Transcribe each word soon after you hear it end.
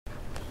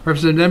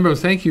Representative Dembo,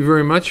 thank you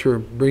very much for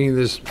bringing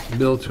this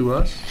bill to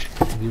us.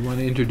 Do you want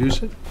to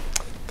introduce it?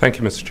 Thank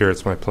you, Mr. Chair.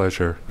 It's my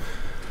pleasure.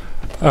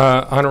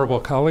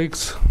 Honorable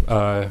colleagues,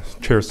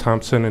 Chairs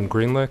Thompson and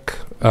Greenlick,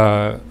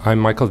 I'm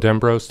Michael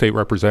Dembro, State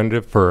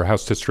Representative for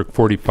House District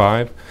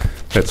 45.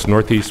 That's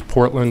Northeast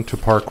Portland to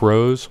Park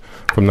Rose,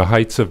 from the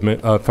heights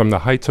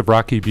of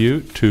Rocky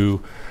Butte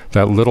to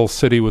that little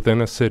city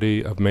within a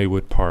city of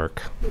Maywood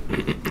Park.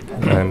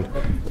 And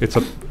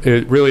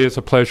it really is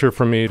a pleasure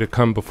for me to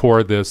come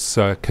before this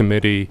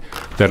committee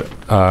that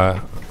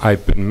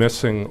I've been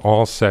missing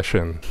all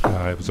session.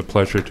 It was a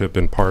pleasure to have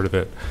been part of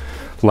it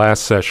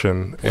last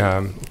session.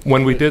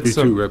 When we did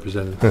some...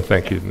 Representative.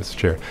 Thank you, Mr.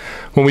 Chair.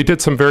 When we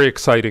did some very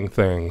exciting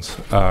things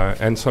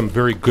and some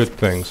very good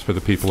things for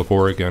the people of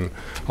Oregon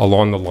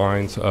along the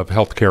lines of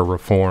healthcare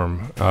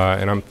reform,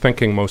 and I'm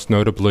thinking most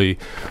notably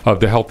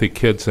of the Healthy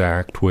Kids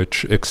Act,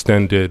 which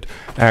extended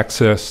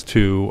access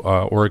to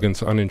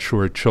Oregon's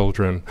uninsured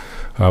children.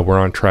 We're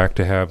on track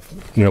to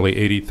have nearly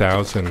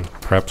 80,000,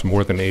 perhaps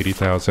more than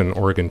 80,000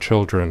 Oregon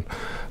children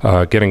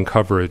getting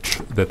coverage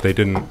that they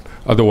didn't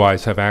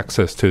otherwise have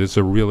access to. Is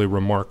a really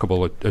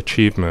remarkable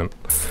achievement.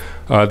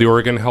 The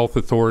Oregon Health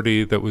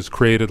Authority that was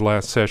created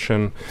last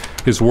session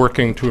is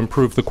working to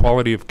improve the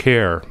quality of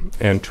care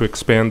and to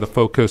expand the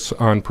focus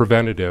on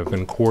preventative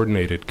and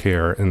coordinated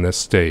care in this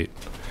state.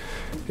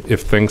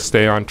 If things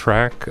stay on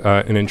track,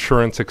 an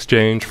insurance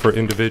exchange for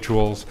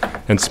individuals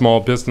and small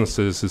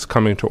businesses is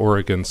coming to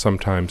Oregon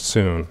sometime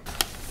soon.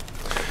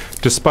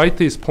 Despite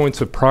these points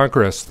of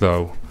progress,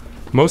 though,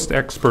 most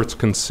experts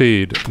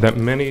concede that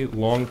many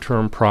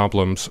long-term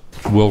problems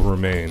will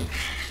remain.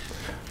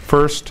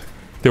 First,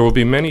 there will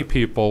be many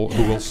people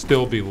who will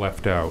still be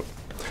left out,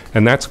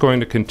 and that's going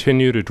to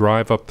continue to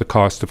drive up the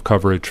cost of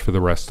coverage for the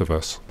rest of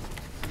us.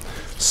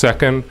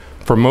 Second,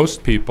 for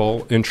most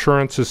people,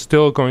 insurance is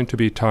still going to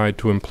be tied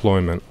to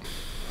employment.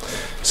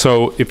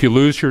 So if you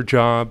lose your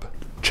job,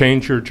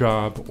 change your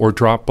job, or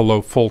drop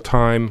below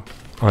full-time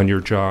on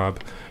your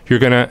job, you're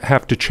going to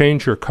have to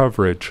change your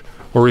coverage,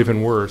 or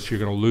even worse, you're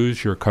going to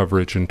lose your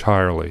coverage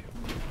entirely.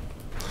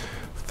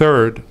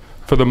 Third,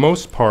 for the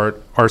most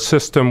part, our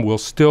system will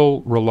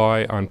still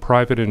rely on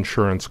private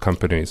insurance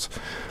companies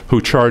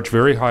who charge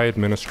very high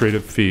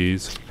administrative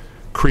fees,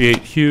 create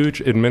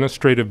huge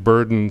administrative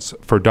burdens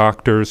for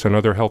doctors and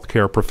other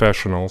healthcare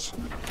professionals,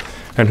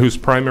 and whose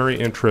primary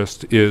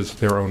interest is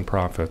their own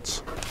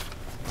profits.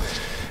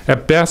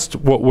 At best,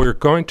 what we're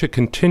going to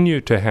continue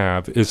to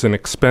have is an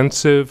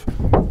expensive,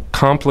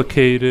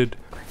 complicated,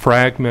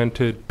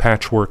 fragmented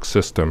patchwork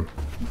system.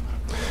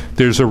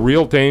 There's a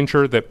real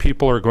danger that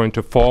people are going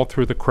to fall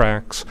through the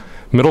cracks,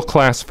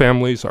 middle-class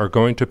families are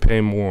going to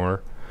pay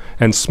more,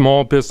 and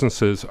small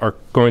businesses are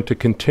going to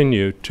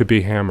continue to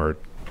be hammered.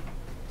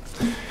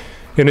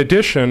 In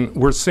addition,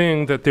 we're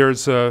seeing that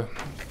there's a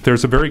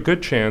very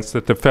good chance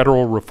that the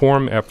federal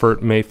reform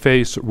effort may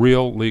face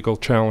real legal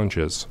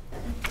challenges.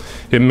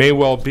 It may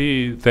well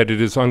be that it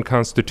is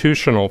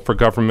unconstitutional for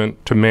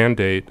government to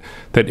mandate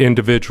that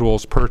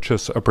individuals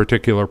purchase a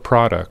particular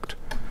product,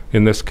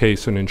 in this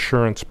case an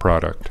insurance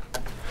product.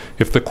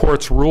 If the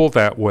courts rule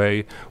that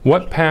way,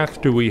 what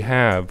path do we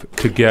have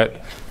to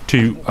get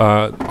to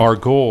our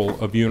goal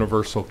of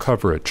universal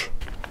coverage?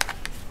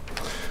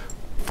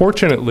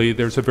 Fortunately,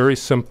 there's a very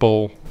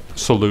simple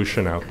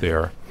solution out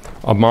there,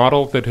 a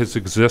model that has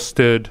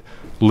existed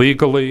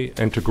legally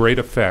and to great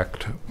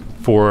effect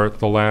for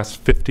the last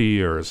 50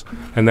 years,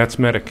 and that's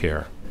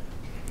Medicare.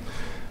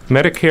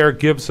 Medicare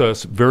gives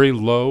us very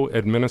low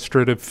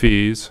administrative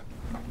fees,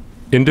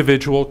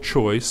 individual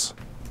choice,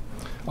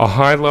 a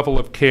high level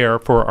of care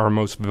for our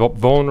most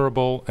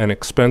vulnerable and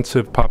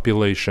expensive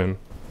population,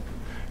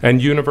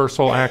 and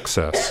universal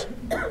access.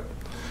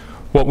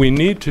 What we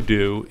need to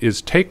do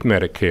is take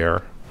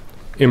Medicare,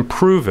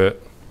 improve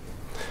it,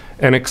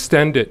 and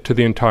extend it to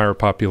the entire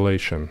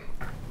population.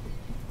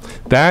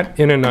 That,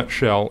 in a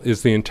nutshell,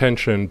 is the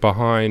intention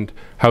behind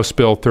House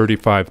Bill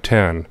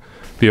 3510,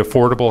 the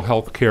Affordable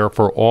Health Care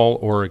for All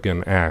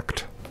Oregon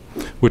Act,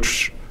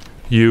 which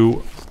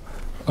you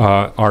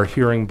are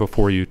hearing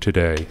before you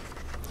today.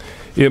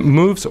 It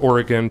moves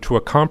Oregon to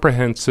a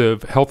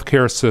comprehensive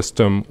healthcare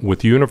system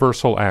with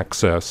universal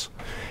access,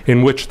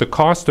 in which the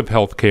cost of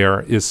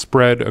healthcare is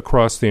spread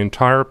across the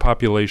entire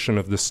population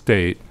of the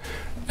state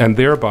and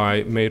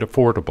thereby made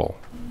affordable.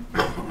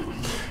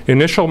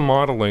 Initial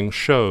modeling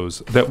shows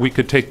that we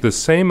could take the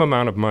same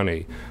amount of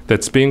money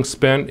that's being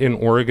spent in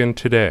Oregon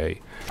today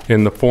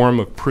in the form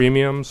of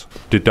premiums,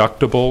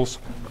 deductibles,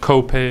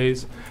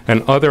 co-pays,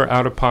 and other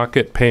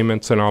out-of-pocket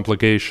payments and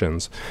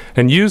obligations,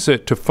 and use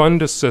it to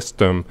fund a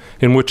system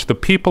in which the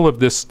people of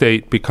this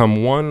state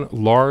become one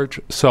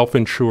large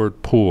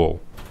self-insured pool,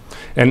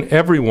 and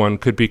everyone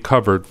could be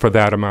covered for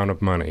that amount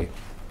of money.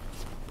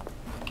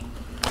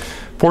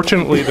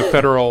 Fortunately, the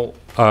federal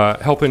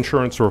health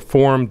insurance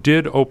reform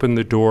did open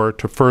the door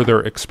to further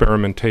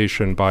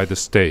experimentation by the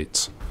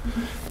states.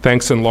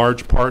 Thanks in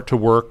large part to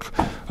work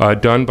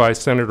done by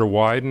Senator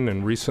Wyden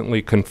and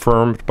recently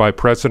confirmed by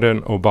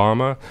President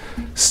Obama,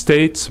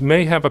 states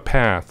may have a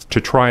path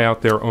to try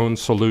out their own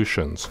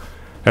solutions,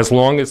 as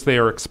long as they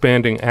are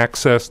expanding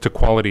access to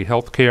quality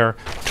health care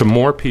to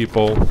more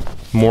people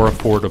more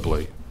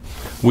affordably.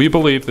 We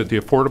believe that the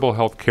Affordable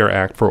Health Care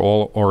Act for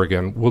all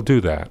Oregon will do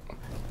that.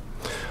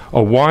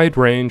 A wide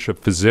range of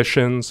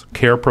physicians,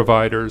 care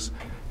providers,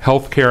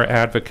 healthcare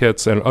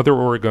advocates, and other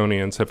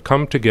Oregonians have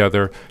come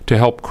together to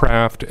help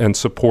craft and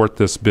support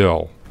this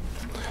bill.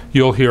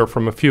 You'll hear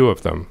from a few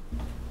of them.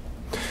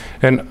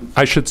 And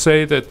I should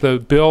say that the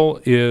bill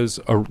is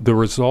the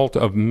result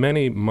of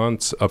many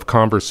months of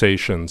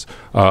conversations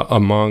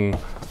among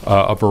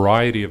a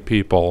variety of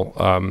people,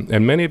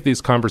 and many of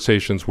these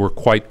conversations were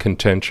quite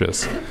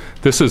contentious.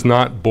 This is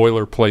not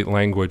boilerplate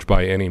language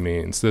by any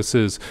means. This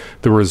is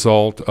the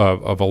result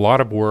of a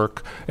lot of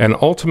work and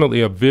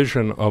ultimately a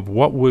vision of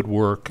what would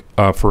work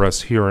for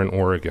us here in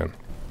Oregon.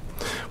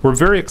 We're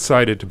very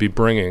excited to be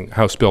bringing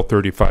House Bill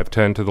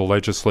 3510 to the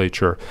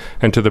legislature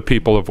and to the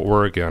people of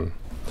Oregon.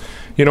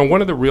 You know,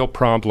 one of the real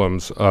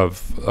problems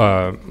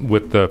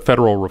with the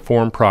federal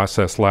reform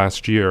process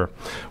last year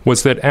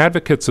was that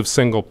advocates of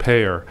single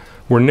payer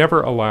were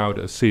never allowed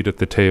a seat at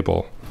the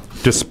table,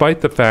 despite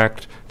the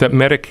fact that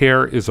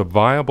Medicare is a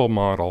viable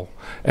model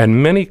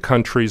and many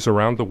countries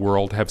around the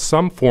world have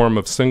some form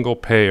of single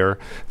payer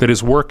that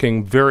is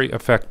working very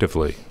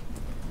effectively.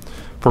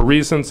 For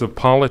reasons of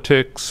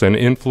politics and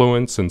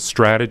influence and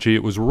strategy,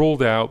 it was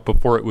ruled out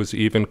before it was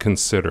even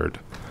considered.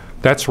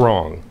 That's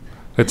wrong.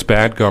 It's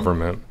bad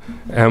government,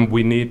 and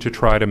we need to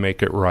try to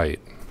make it right.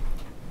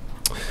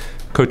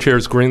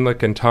 Co-chairs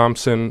Greenlick and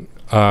Thompson,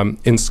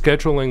 in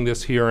scheduling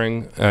this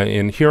hearing,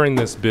 in hearing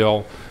this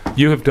bill,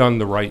 you have done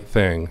the right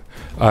thing,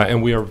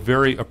 and we are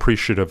very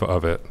appreciative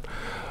of it.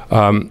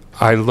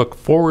 I look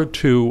forward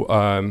to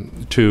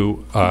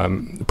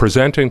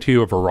presenting to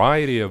you a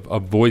variety of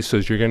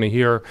voices. You're going to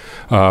hear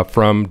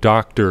from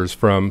doctors,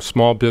 from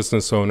small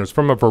business owners,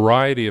 from a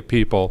variety of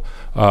people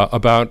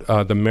about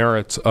the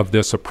merits of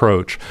this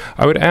approach.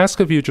 I would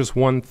ask of you just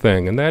one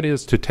thing, and that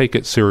is to take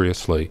it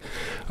seriously.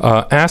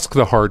 Ask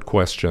the hard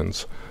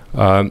questions.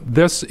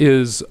 This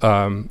is,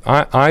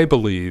 I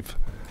believe,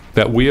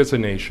 that we as a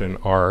nation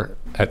are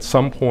at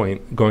some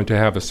point going to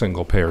have a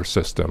single-payer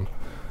system.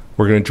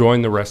 We're going to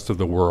join the rest of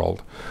the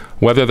world.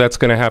 Whether that's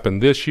going to happen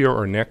this year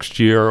or next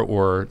year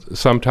or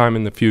sometime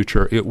in the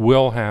future, it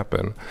will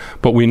happen.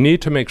 But we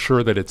need to make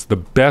sure that it's the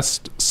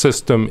best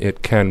system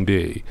it can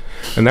be.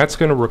 And that's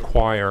going to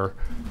require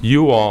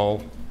you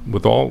all,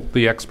 with all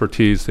the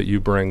expertise that you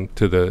bring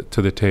to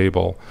the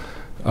table,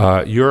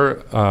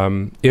 your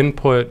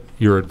input,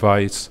 your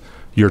advice,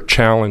 your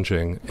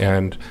challenging,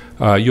 and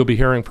you'll be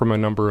hearing from a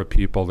number of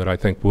people that I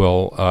think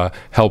will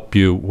help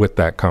you with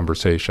that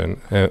conversation.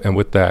 And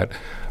with that,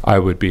 I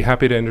would be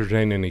happy to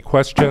entertain any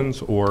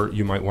questions, or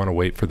you might want to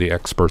wait for the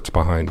experts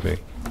behind me.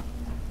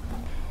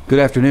 Good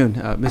afternoon,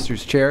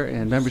 Mr. Chair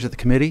and members of the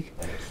committee.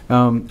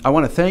 I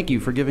want to thank you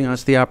for giving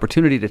us the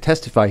opportunity to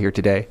testify here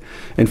today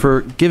and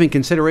for giving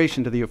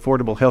consideration to the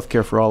Affordable Health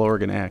Care for All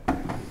Oregon Act.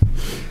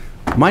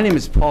 My name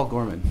is Paul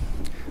Gorman.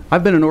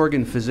 I've been an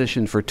Oregon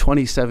physician for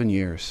 27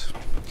 years.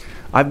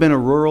 I've been a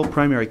rural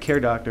primary care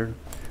doctor.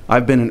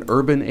 I've been an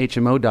urban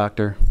HMO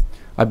doctor.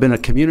 I've been a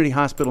community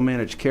hospital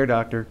managed care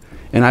doctor,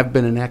 and I've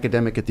been an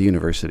academic at the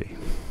university.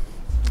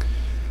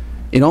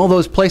 In all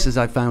those places,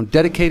 I found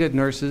dedicated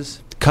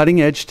nurses,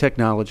 cutting-edge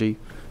technology,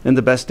 and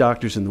the best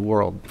doctors in the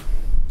world.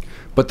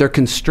 But they're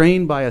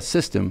constrained by a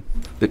system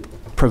that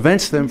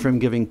prevents them from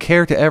giving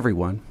care to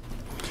everyone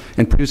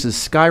and produces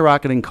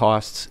skyrocketing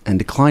costs and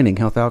declining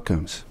health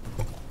outcomes.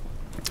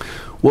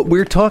 What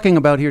we're talking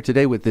about here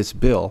today with this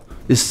bill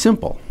is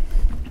simple: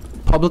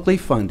 publicly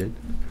funded,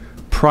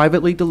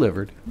 privately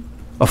delivered,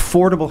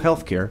 affordable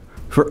health care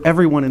for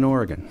everyone in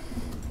Oregon.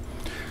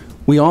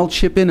 We all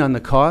chip in on the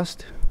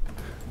cost,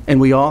 and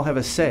we all have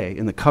a say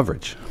in the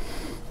coverage.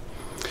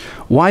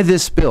 Why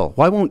this bill?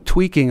 Why won't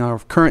tweaking our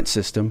current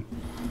system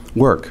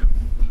work?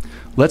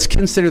 Let's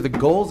consider the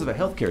goals of a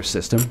healthcare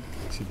system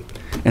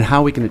and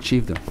how we can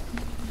achieve them.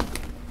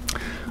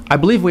 I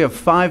believe we have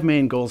 5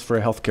 main goals for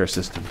a healthcare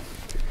system: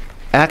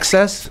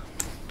 access,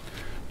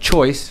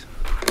 choice,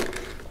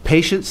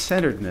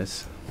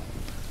 patient-centeredness,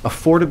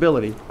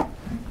 affordability,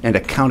 and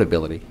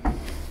accountability.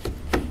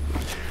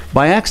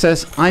 By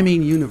access, I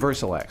mean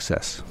universal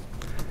access.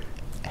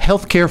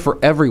 Healthcare for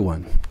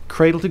everyone,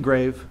 cradle to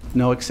grave,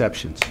 no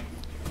exceptions.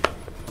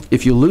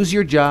 If you lose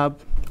your job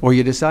or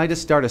you decide to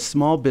start a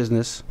small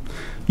business,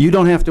 you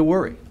don't have to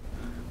worry,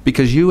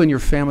 because you and your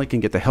family can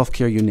get the health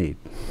care you need.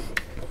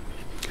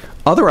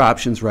 Other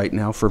options right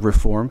now for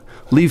reform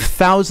leave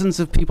thousands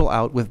of people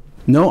out with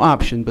no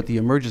option but the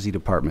emergency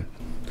department.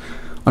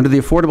 Under the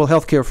Affordable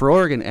Health Care for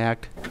Oregon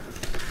Act,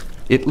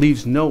 it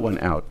leaves no one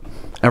out.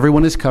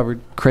 Everyone is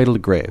covered, cradle to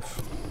grave.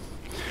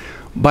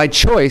 By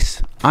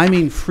choice, I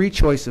mean free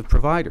choice of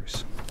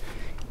providers.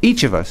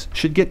 Each of us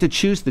should get to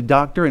choose the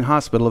doctor and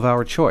hospital of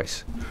our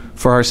choice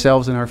for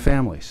ourselves and our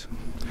families.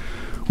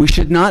 We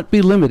should not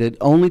be limited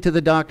only to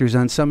the doctors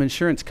on some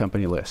insurance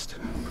company list.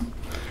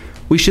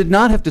 We should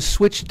not have to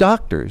switch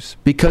doctors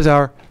because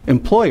our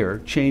employer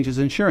changes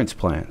insurance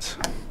plans.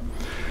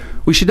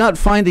 We should not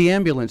find the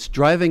ambulance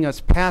driving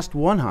us past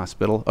one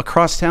hospital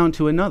across town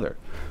to another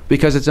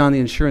because it's on the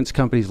insurance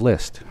company's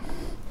list.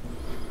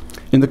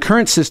 In the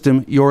current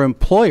system, your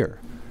employer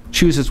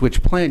chooses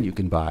which plan you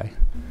can buy.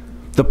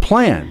 The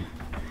plan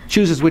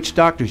chooses which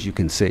doctors you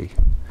can see,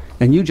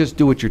 and you just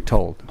do what you're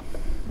told.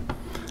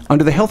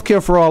 Under the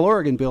Healthcare for All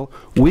Oregon bill,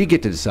 we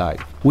get to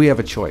decide. We have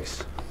a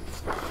choice.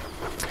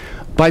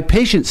 By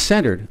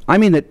patient-centered, I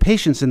mean that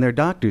patients and their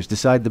doctors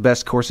decide the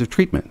best course of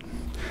treatment.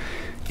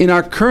 In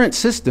our current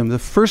system, the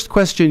first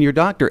question your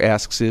doctor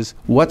asks is,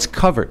 what's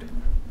covered,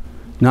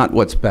 not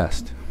what's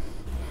best.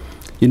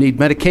 You need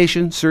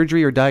medication,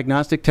 surgery, or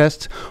diagnostic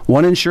tests.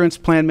 One insurance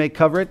plan may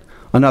cover it,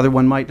 another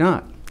one might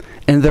not.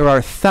 And there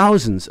are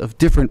thousands of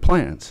different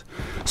plans.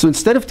 So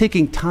instead of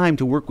taking time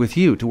to work with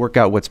you to work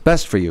out what's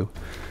best for you,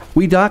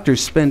 we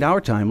doctors spend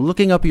our time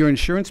looking up your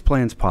insurance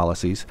plan's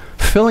policies,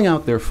 filling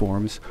out their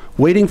forms,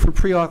 waiting for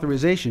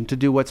pre-authorization to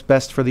do what's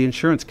best for the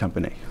insurance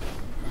company.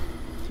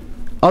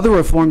 Other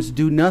reforms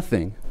do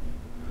nothing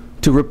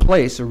to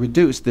replace or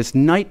reduce this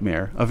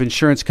nightmare of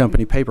insurance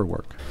company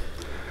paperwork.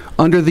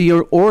 Under the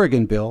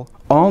Oregon bill,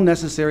 all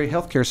necessary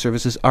healthcare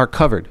services are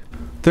covered.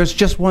 There's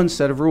just one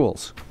set of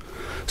rules,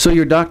 so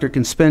your doctor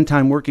can spend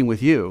time working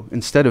with you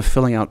instead of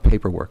filling out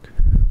paperwork.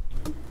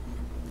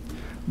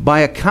 By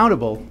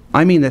accountable,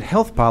 I mean that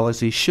health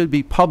policy should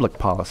be public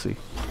policy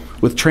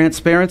with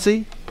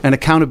transparency and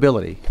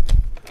accountability.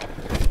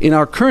 In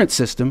our current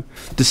system,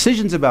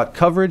 decisions about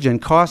coverage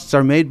and costs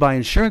are made by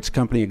insurance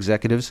company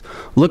executives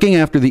looking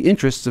after the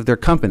interests of their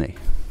company,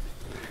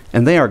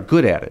 and they are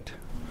good at it.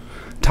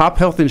 Top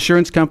health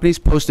insurance companies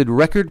posted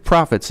record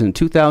profits in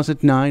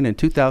 2009 and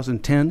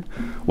 2010,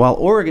 while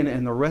Oregon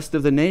and the rest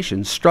of the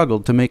nation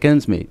struggled to make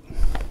ends meet.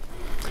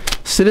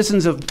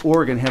 Citizens of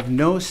Oregon have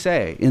no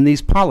say in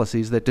these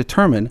policies that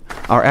determine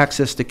our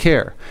access to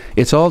care.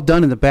 It's all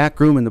done in the back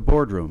room in the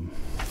boardroom.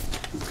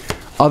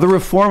 Other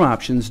reform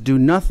options do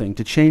nothing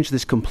to change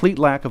this complete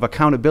lack of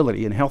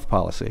accountability in health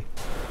policy.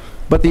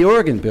 But the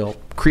Oregon bill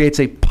creates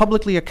a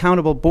publicly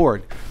accountable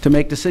board to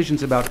make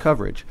decisions about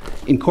coverage,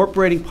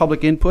 incorporating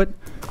public input,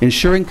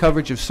 ensuring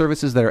coverage of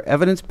services that are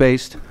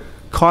evidence-based,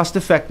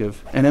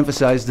 cost-effective, and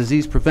emphasize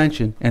disease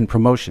prevention and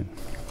promotion.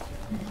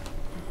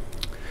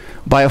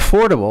 By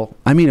affordable,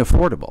 I mean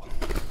affordable.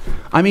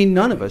 I mean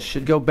none of us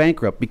should go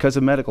bankrupt because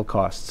of medical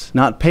costs.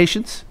 Not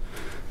patients,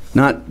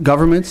 not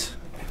governments,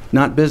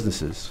 not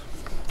businesses.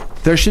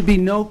 There should be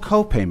no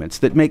co-payments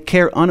that make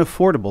care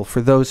unaffordable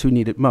for those who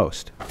need it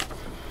most.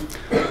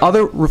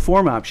 Other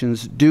reform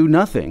options do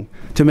nothing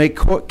to make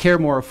care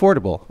more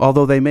affordable,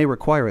 although they may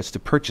require us to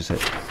purchase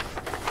it.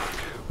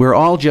 We're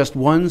all just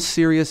one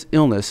serious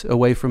illness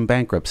away from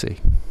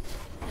bankruptcy.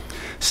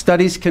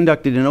 Studies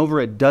conducted in over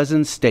a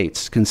dozen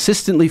states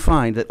consistently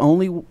find that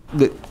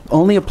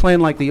only a plan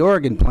like the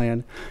Oregon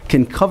plan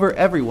can cover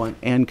everyone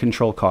and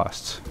control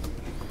costs.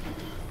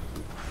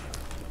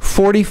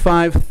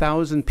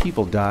 45,000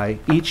 people die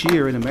each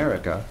year in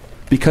America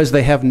because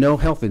they have no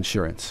health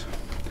insurance.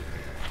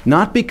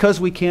 Not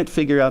because we can't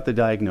figure out the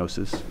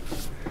diagnosis,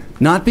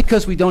 not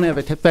because we don't have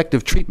an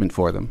effective treatment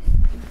for them,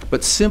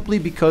 but simply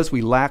because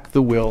we lack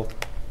the will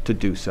to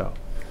do so.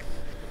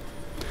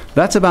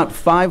 That's about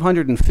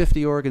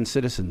 550 Oregon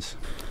citizens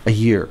a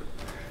year.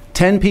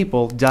 10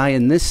 people die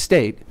in this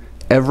state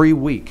every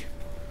week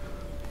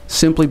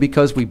simply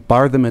because we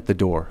bar them at the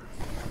door.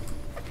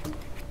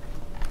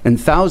 And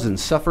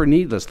thousands suffer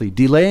needlessly,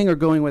 delaying or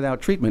going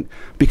without treatment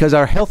because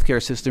our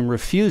healthcare system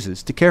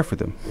refuses to care for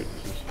them.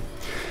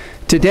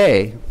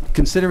 Today,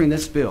 considering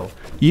this bill,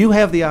 you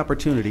have the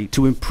opportunity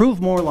to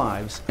improve more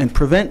lives and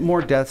prevent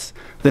more deaths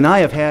than I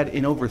have had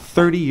in over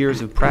 30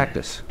 years of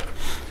practice.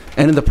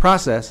 And in the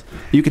process,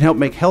 you can help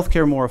make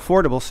healthcare more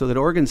affordable so that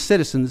Oregon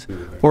citizens,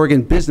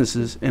 Oregon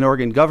businesses, and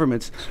Oregon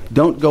governments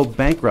don't go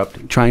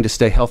bankrupt trying to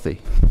stay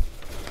healthy.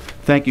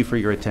 Thank you for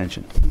your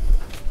attention.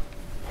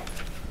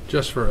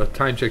 Just for a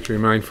time check to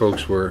remind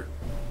folks, we're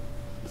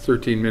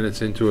 13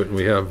 minutes into it, and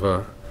we have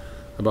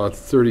about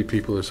 30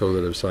 people or so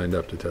that have signed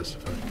up to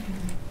testify.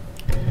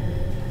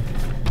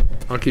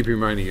 I'll keep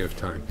reminding you of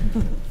time.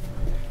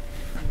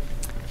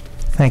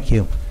 Thank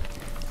you.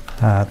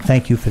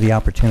 Thank you for the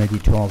opportunity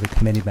to all the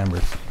committee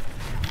members.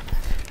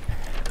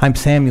 I'm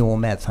Samuel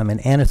Metz. I'm an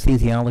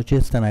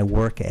anesthesiologist, and I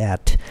work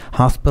at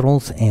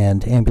hospitals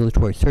and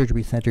ambulatory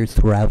surgery centers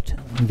throughout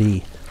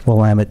the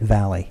Willamette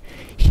Valley.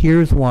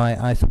 Here's why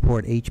I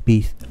support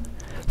HB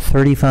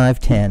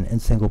 3510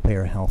 and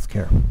single-payer health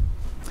care.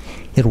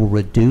 It will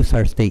reduce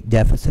our state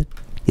deficit.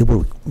 It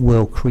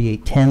will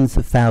create tens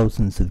of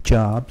thousands of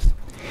jobs.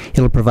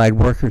 It will provide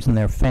workers and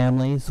their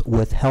families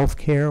with health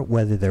care,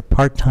 whether they're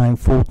part-time,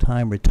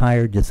 full-time,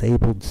 retired,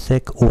 disabled,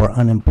 sick, or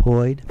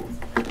unemployed.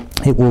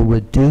 It will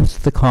reduce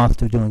the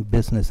cost of doing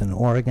business in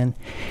Oregon,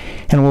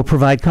 and it will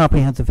provide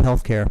comprehensive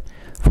health care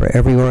for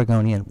every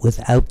Oregonian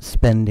without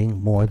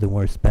spending more than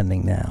we're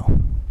spending now.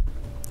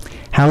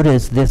 How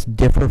does this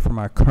differ from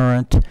our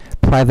current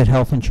private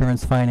health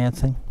insurance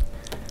financing?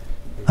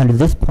 Under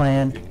this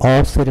plan,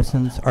 all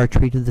citizens are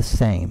treated the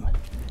same.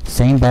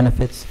 Same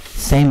benefits,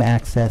 same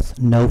access,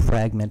 no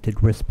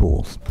fragmented risk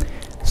pools.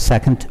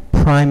 Second,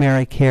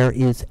 primary care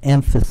is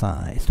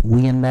emphasized.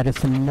 We in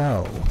medicine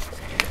know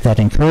that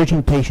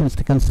encouraging patients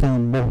to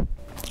consume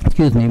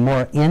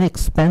more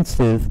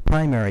inexpensive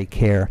primary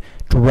care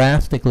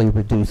drastically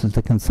reduces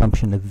the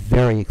consumption of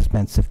very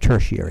expensive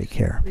tertiary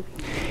care.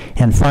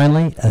 And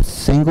finally, a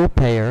single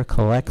payer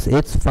collects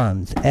its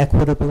funds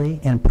equitably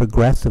and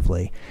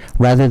progressively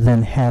rather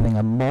than having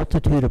a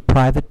multitude of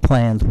private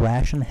plans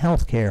ration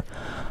health care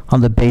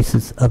on the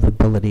basis of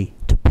ability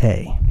to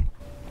pay.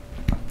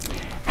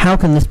 How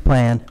can this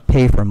plan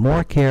pay for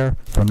more care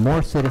for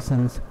more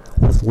citizens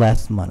with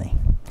less money?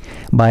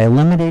 By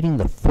eliminating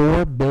the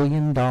 $4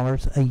 billion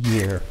a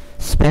year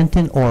spent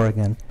in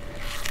Oregon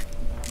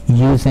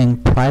using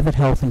private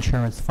health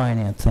insurance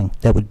financing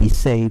that would be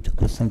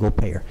saved with single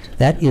payer.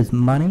 That is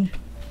money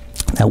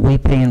that we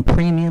pay in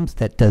premiums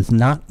that does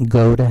not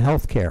go to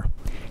health care.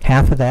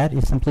 Half of that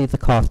is simply the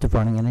cost of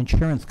running an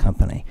insurance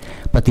company.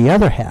 But the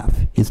other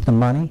half is the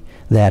money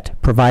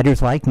that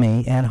providers like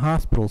me and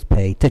hospitals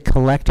pay to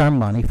collect our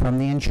money from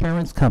the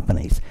insurance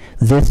companies.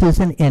 This is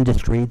an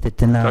industry that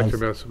denies...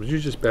 Dr. Mouse, would you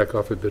just back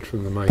off a bit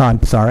from the mic? Oh,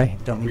 I'm sorry.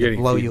 Don't We're mean to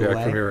blow you feedback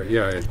away. from here.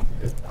 Yeah.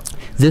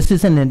 This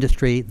is an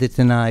industry that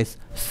denies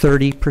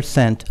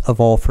 30% of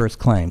all first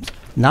claims.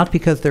 Not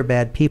because they're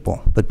bad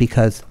people, but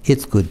because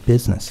it's good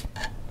business.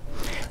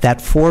 That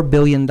 $4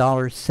 billion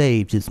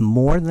saved is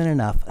more than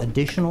enough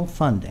additional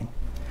funding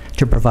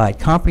to provide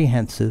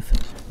comprehensive,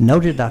 no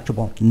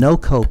deductible, no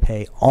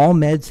copay, all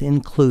meds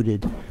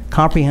included,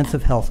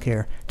 comprehensive health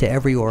care to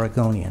every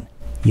Oregonian,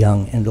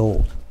 young and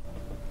old.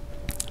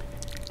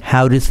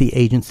 How does the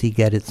agency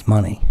get its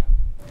money?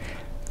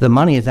 The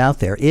money is out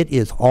there. It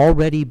is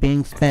already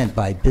being spent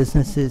by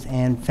businesses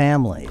and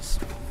families.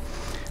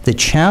 The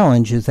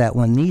challenge is that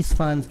when these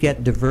funds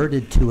get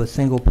diverted to a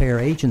single-payer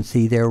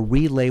agency, they're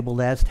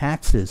relabeled as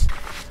taxes.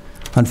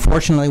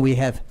 Unfortunately, we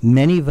have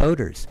many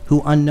voters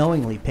who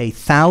unknowingly pay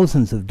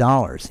thousands of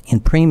dollars in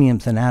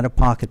premiums and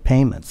out-of-pocket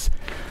payments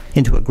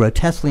into a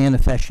grotesquely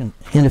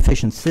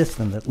inefficient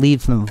system that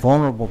leaves them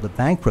vulnerable to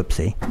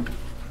bankruptcy.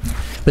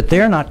 But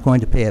they're not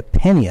going to pay a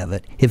penny of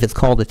it if it's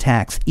called a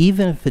tax,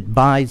 even if it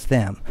buys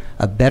them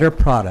a better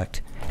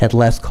product at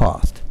less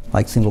cost,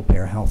 like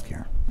single-payer health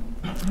care.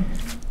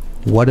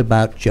 What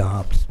about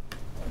jobs?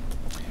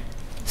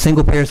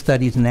 Single-payer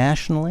studies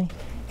nationally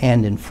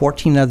and in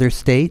 14 other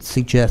states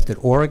suggest that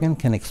Oregon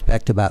can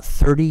expect about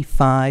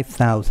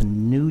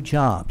 35,000 new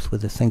jobs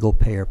with a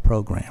single-payer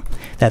program.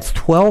 That's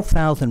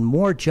 12,000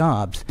 more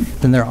jobs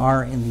than there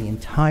are in the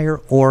entire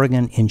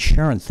Oregon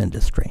insurance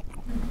industry.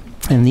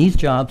 And these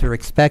jobs are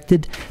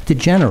expected to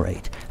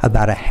generate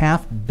about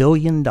 $500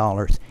 million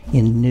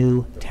in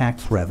new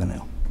tax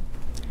revenue.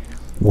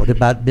 What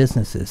about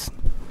businesses?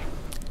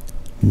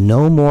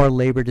 No more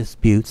labor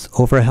disputes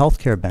over health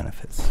care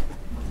benefits.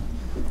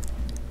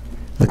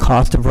 The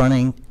cost of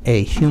running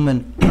a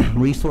human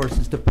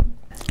resources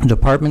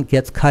department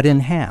gets cut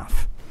in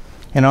half,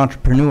 and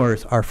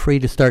entrepreneurs are free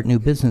to start new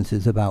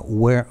businesses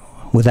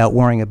without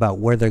worrying about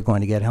where they're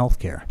going to get health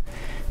care.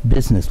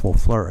 Business will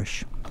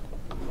flourish.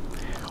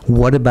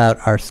 What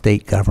about our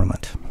state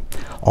government?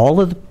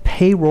 All of the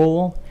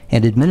payroll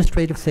and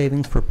administrative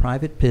savings for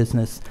private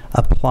business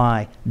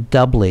apply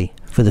doubly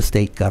for the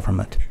state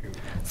government.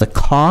 The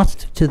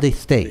cost to the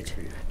state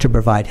to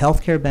provide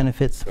health care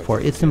benefits for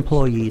its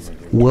employees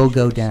will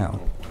go down.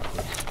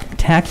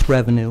 Tax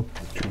revenue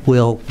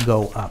will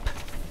go up.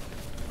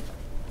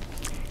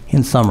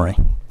 In summary,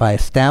 by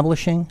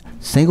establishing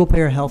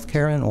single-payer health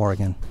care in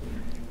Oregon,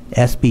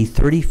 SB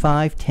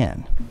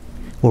 3510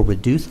 will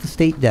reduce the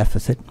state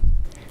deficit,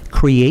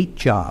 create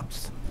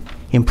jobs,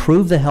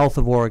 improve the health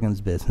of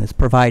Oregon's business,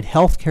 provide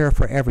health care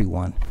for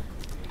everyone,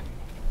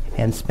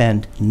 and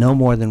spend no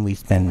more than we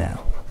spend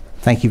now.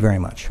 Thank you very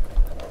much.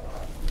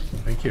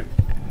 Thank you.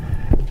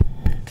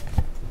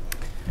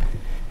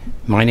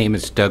 My name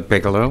is Doug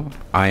Bigelow.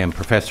 I am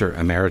Professor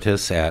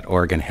Emeritus at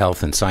Oregon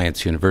Health and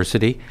Science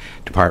University,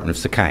 Department of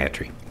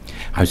Psychiatry.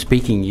 I'm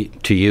speaking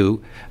to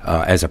you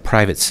as a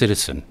private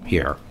citizen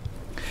here.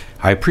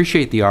 I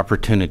appreciate the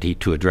opportunity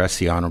to address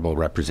the honorable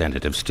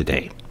representatives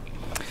today.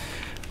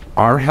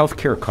 Our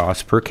healthcare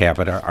costs per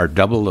capita are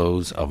double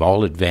those of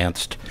all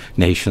advanced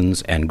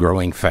nations and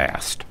growing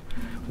fast.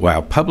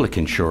 While public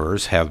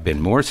insurers have been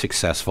more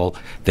successful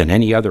than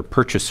any other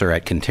purchaser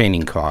at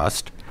containing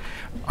cost,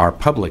 our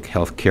public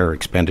health care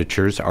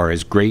expenditures are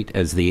as great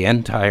as the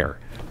entire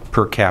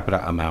per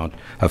capita amount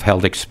of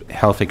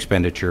health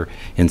expenditure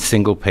in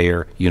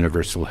single-payer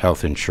universal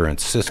health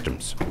insurance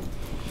systems.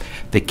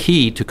 The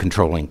key to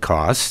controlling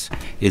costs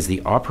is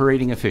the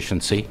operating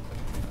efficiency,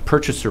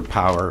 purchaser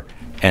power,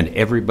 and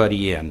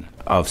everybody in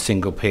of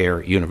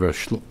single-payer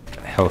universal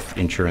health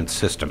insurance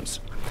systems.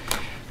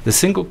 The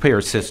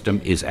single-payer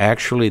system is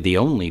actually the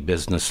only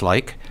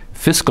business-like,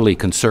 fiscally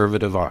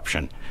conservative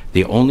option,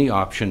 the only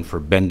option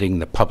for bending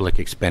the public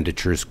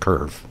expenditures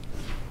curve.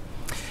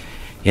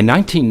 In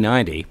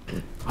 1990,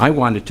 I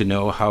wanted to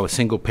know how a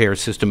single-payer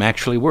system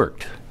actually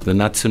worked, the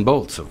nuts and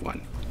bolts of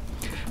one.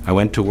 I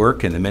went to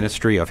work in the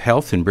Ministry of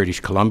Health in British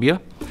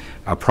Columbia,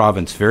 a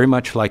province very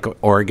much like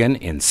Oregon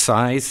in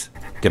size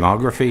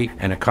demography,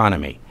 and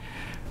economy.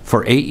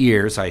 For 8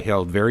 years, I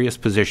held various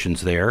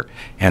positions there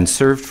and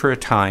served for a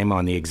time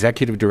on the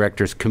Executive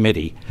Directors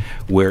Committee,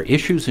 where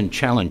issues and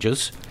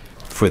challenges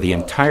for the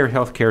entire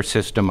healthcare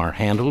system are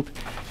handled,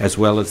 as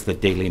well as the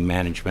daily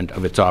management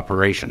of its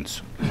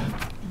operations.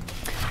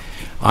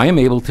 I am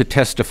able to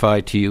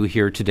testify to you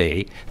here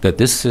today that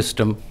this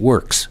system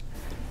works.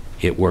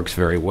 It works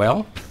very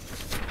well,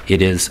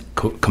 it is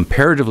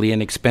comparatively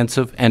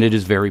inexpensive, and it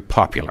is very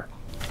popular.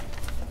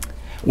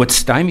 What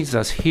stymies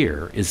us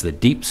here is the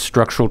deep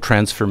structural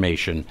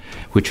transformation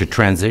which a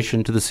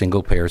transition to the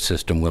single-payer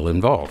system will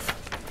involve.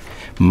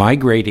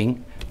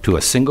 Migrating to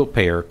a single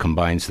payer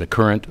combines the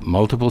current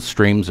multiple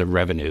streams of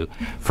revenue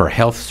for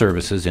health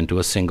services into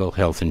a single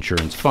health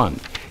insurance fund.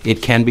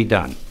 It can be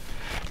done.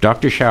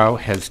 Dr. Shao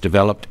has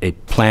developed a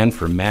plan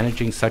for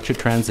managing such a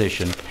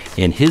transition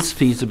in his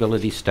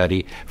feasibility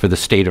study for the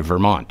state of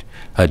Vermont,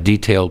 a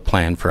detailed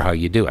plan for how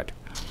you do it.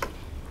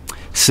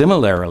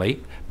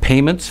 Similarly,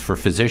 payments for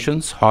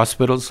physicians,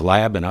 hospitals,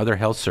 lab, and other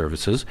health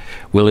services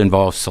will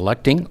involve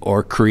selecting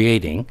or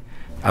creating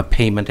a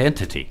payment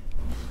entity.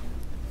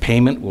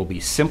 Payment will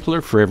be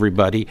simpler for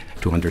everybody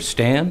to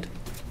understand,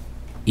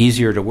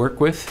 easier to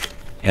work with,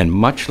 and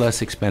much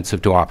less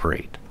expensive to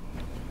operate.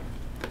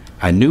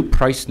 A new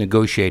price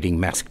negotiating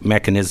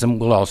mechanism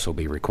will also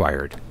be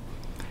required.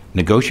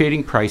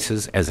 Negotiating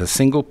prices as a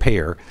single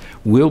payer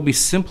will be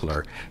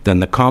simpler than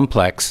the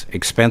complex,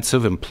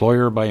 expensive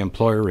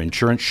employer-by-employer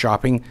insurance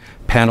shopping,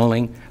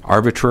 paneling,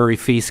 arbitrary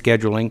fee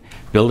scheduling,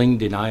 billing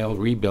denial,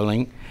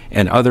 rebilling,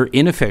 and other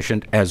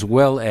inefficient as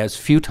well as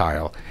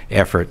futile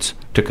efforts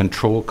to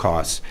control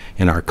costs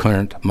in our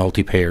current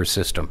multi-payer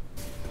system.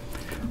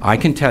 I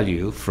can tell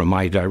you from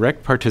my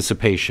direct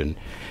participation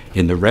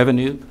in the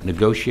revenue,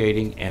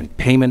 negotiating, and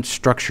payment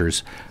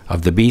structures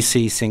of the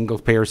BC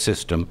single-payer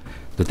system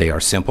that they are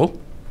simple,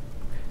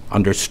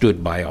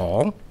 understood by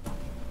all,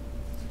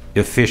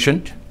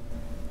 efficient,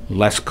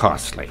 less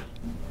costly.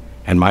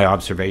 And my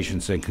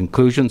observations and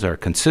conclusions are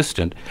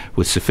consistent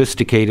with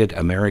sophisticated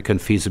American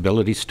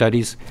feasibility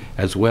studies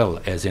as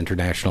well as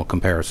international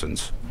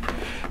comparisons.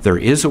 There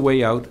is a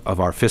way out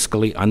of our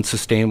fiscally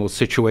unsustainable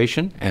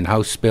situation, and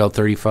House Bill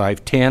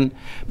 3510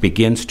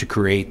 begins to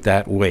create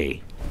that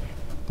way,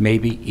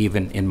 maybe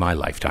even in my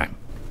lifetime.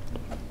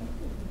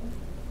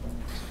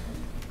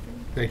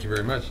 Thank you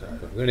very much. Are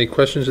there any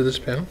questions of this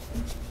panel?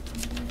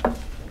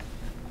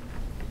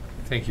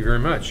 Thank you very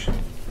much.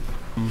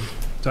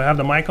 Do I have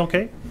the mic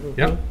okay?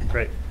 Yep.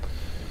 Great.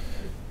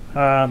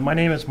 My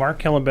name is Mark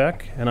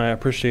Kellenbeck, and I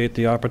appreciate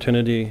the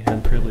opportunity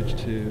and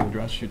privilege to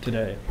address you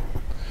today.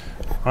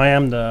 I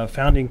am the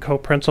founding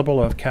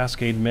co-principal of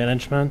Cascade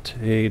Management,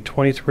 a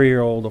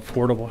 23-year-old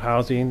affordable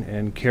housing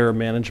and care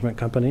management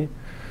company.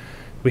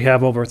 We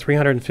have over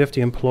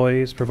 350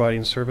 employees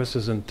providing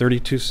services in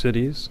 32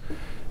 cities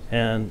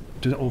and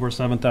to over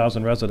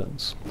 7,000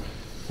 residents.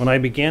 When I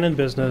began in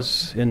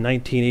business in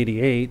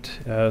 1988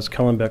 as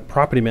Kellenbeck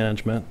Property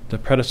Management, the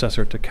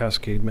predecessor to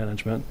Cascade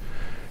Management,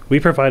 we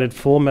provided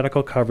full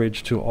medical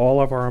coverage to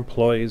all of our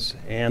employees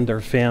and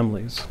their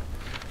families.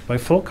 By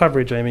full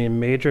coverage, I mean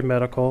major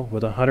medical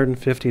with a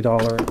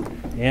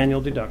 $150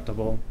 annual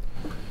deductible,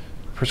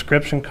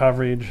 prescription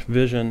coverage,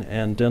 vision,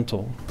 and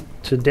dental.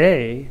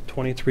 Today,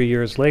 23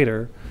 years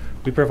later,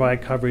 we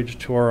provide coverage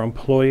to our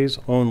employees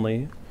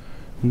only,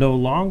 no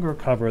longer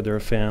cover their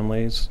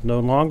families,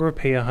 no longer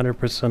pay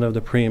 100% of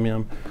the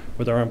premium,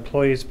 with our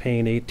employees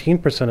paying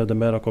 18% of the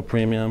medical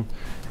premium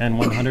and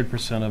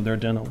 100% of their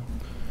dental.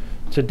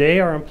 Today,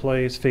 our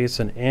employees face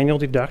an annual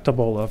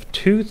deductible of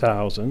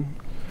 $2,000,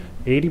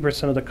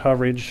 80% of the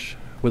coverage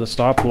with a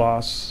stop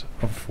loss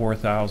of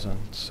 $4,000.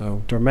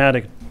 So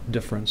dramatic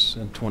difference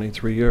in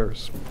 23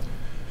 years.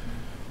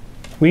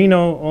 We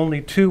know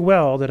only too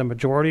well that a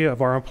majority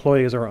of our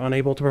employees are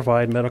unable to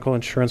provide medical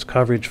insurance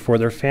coverage for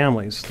their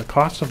families, the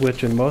cost of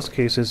which in most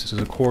cases is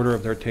a quarter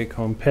of their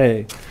take-home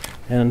pay,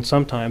 and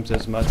sometimes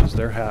as much as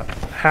their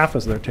half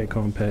as their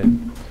take-home pay.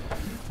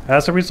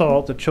 As a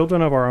result, the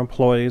children of our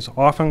employees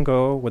often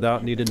go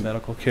without needed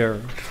medical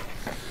care.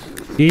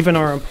 Even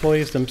our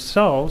employees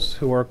themselves,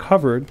 who are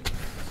covered,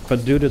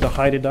 but due to the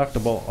high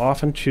deductible,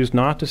 often choose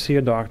not to see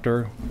a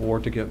doctor or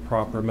to get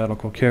proper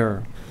medical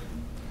care.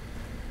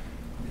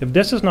 If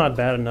this is not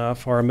bad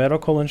enough, our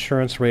medical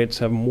insurance rates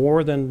have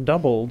more than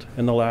doubled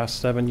in the last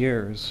 7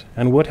 years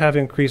and would have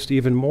increased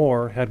even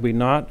more had we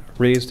not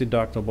raised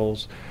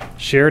deductibles,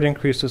 shared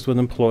increases with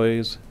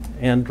employees,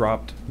 and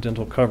dropped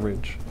dental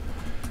coverage.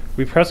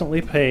 We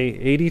presently pay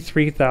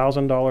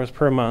 $83,000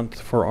 per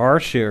month for our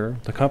share,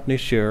 the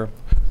company's share,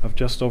 of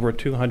just over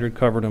 200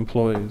 covered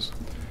employees.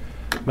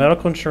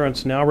 Medical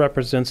insurance now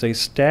represents a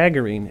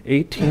staggering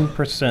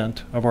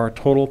 18% of our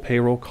total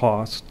payroll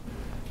cost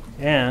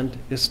and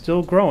is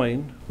still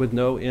growing with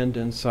no end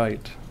in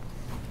sight.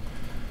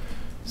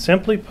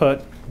 Simply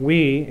put,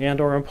 we and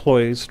our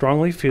employees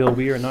strongly feel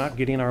we are not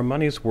getting our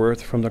money's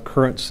worth from the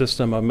current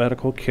system of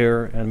medical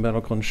care and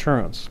medical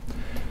insurance,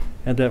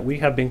 and that we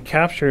have been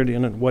captured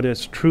in what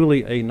is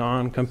truly a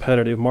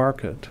non-competitive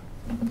market.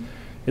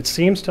 It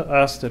seems to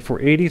us that for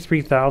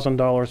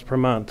 $83,000 per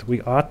month, we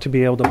ought to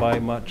be able to buy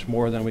much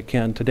more than we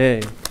can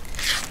today.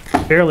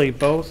 Fairly,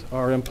 both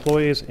our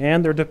employees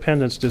and their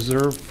dependents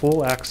deserve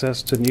full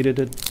access to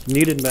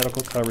needed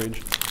medical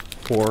coverage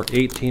for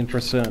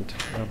 18%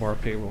 of our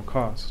payroll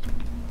cost.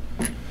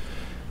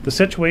 The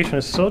situation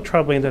is so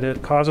troubling that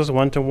it causes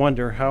one to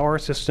wonder how our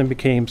system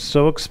became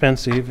so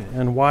expensive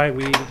and why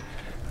we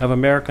of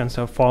Americans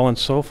have fallen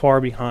so far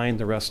behind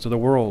the rest of the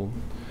world.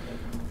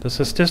 The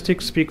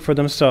statistics speak for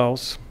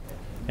themselves,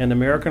 and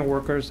American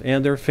workers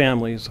and their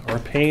families are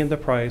paying the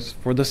price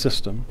for the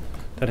system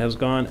that has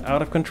gone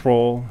out of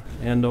control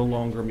and no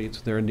longer meets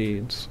their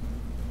needs.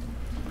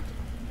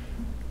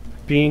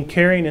 Being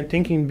caring and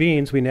thinking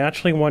beings, we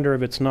naturally wonder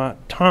if it's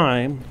not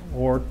time,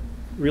 or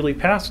really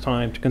past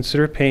time, to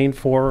consider paying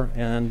for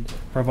and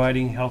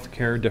providing health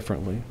care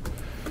differently.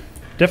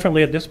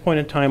 Differently at this point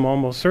in time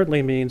almost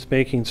certainly means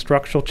making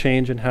structural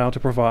change in how to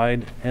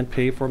provide and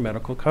pay for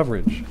medical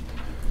coverage.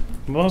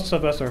 Most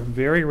of us are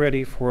very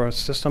ready for a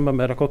system of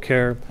medical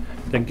care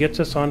that gets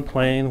us on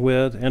plane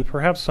with, and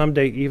perhaps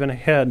someday even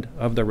ahead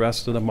of, the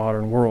rest of the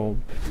modern world.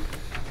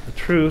 The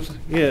truth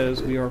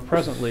is, we are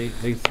presently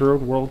a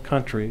third world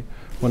country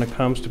when it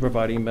comes to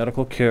providing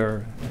medical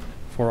care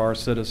for our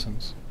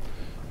citizens,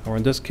 or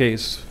in this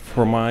case,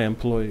 for my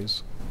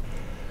employees.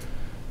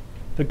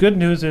 The good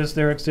news is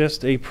there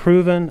exists a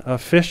proven,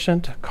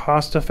 efficient,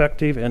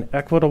 cost-effective, and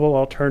equitable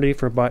alternative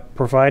for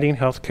providing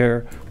health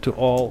care to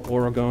all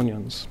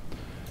Oregonians.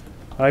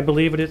 I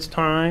believe it is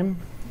time,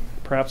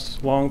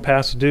 perhaps long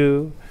past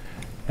due,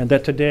 and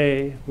that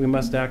today we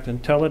must act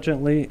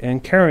intelligently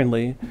and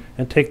caringly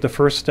and take the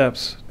first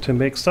steps to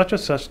make such a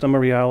system a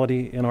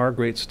reality in our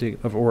great state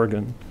of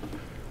Oregon.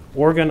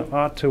 Oregon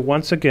ought to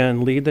once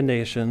again lead the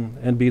nation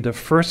and be the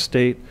first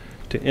state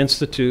to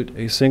institute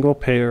a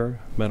single-payer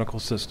medical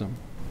system.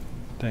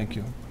 Thank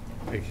you.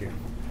 Thank you.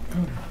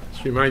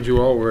 Just remind you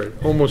all, we're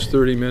at almost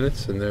 30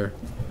 minutes in there.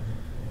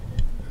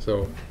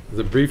 So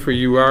the briefer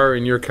you are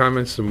in your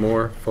comments, the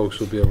more folks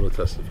will be able to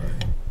testify.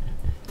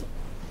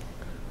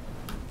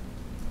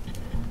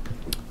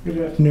 Good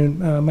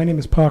afternoon. My name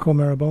is Paco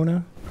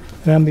Marabona,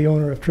 and I'm the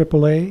owner of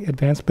AAA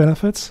Advanced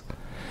Benefits,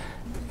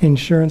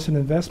 Insurance and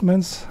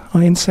Investments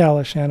in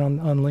Salish and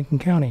on Lincoln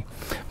County.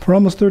 For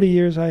almost 30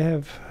 years, I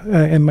have,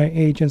 and my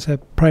agents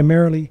have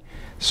primarily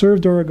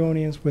served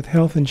Oregonians with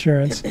health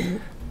insurance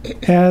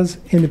as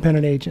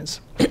independent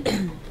agents.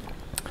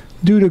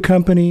 Due to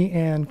company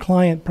and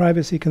client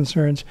privacy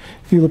concerns,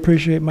 you'll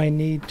appreciate my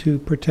need to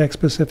protect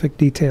specific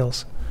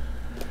details.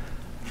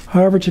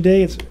 However,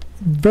 today it's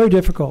very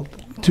difficult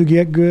to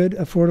get good,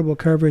 affordable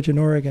coverage in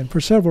Oregon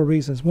for several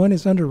reasons. One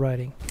is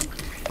underwriting.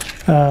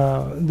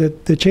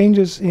 The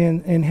changes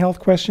in health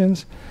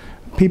questions,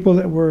 people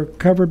that were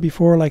covered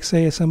before, like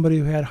say somebody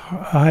who had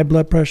high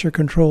blood pressure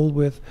controlled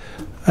with,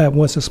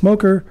 was a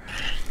smoker,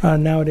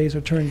 nowadays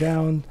are turned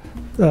down,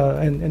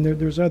 and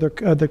there's other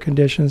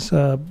conditions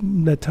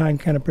that time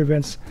kind of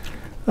prevents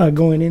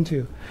going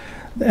into.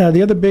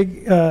 The other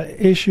big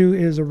issue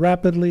is a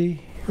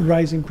rapidly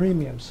rising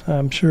premiums.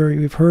 I'm sure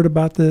you've heard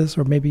about this,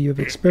 or maybe you've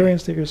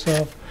experienced it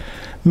yourself.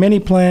 Many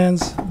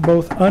plans,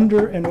 both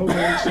under and over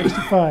age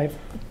 65,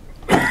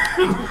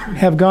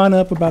 have gone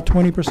up about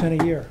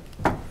 20% a year.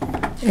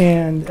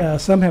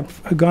 And some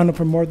have gone up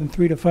for more than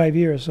 3 to 5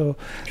 years. So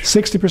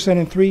 60%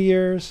 in 3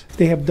 years,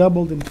 they have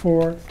doubled in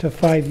 4 to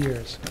 5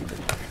 years.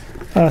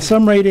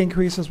 Some rate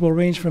increases will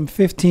range from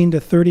 15 to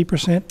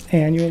 30%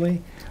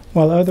 annually,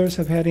 while others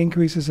have had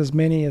increases as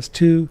many as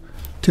 2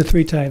 to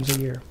 3 times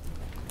a year.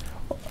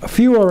 A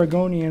few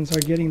Oregonians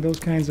are getting those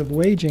kinds of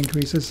wage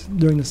increases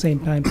during the same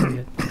time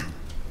period.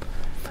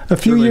 A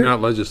few Certainly years,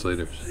 not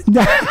legislators.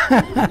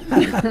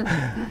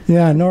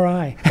 yeah, nor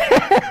I.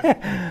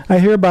 I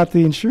hear about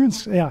the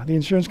insurance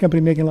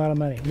company making a lot of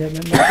money.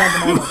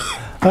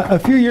 A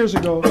few years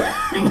ago,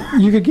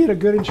 you could get a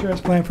good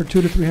insurance plan for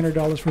 $200 to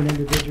 $300 for an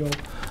individual.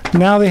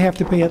 Now they have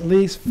to pay at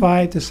least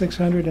 $500 to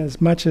 $600, and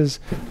as much as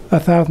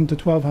 $1,000 to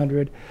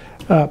 $1,200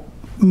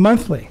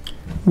 monthly,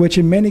 which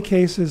in many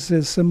cases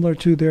is similar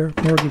to their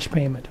mortgage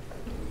payment.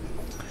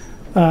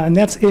 And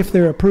that's if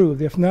they're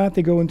approved. If not,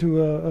 they go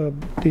into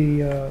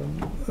the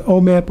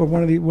OMIP or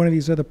one of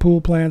these other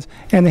pool plans,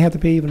 and they have to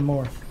pay even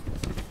more.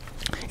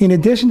 In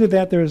addition to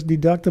that, there's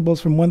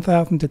deductibles from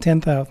 $1,000 to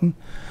 $10,000,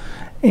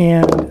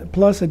 and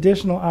plus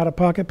additional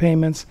out-of-pocket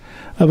payments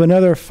of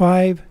another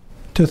 $5,000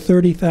 to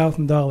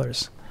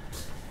 $30,000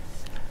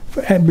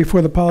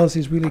 before the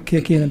policies really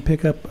kick in and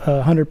pick up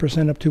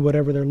 100% up to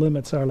whatever their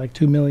limits are, like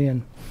 $2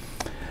 million.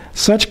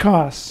 Such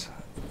costs,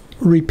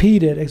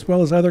 repeated, as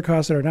well as other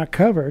costs that are not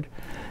covered,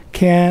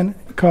 can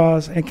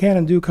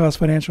and do cause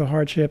financial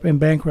hardship and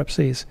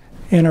bankruptcies,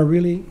 and are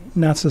really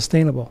not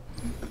sustainable.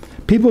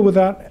 People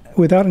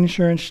without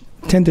insurance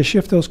tend to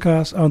shift those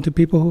costs onto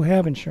people who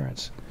have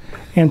insurance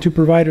and to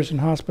providers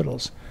and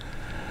hospitals.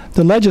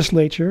 The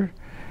legislature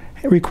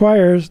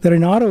requires that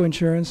in auto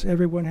insurance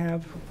everyone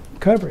have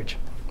coverage,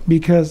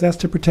 because that's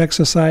to protect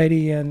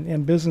society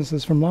and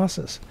businesses from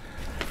losses.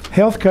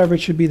 Health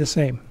coverage should be the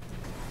same.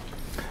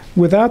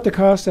 Without the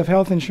cost of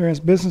health insurance,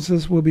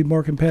 businesses will be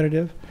more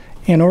competitive,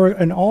 and all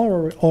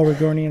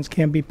Oregonians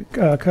can be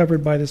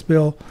covered by this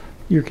bill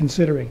you're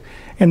considering.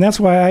 And that's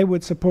why I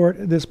would support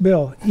this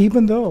bill,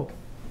 even though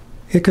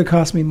it could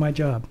cost me my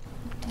job.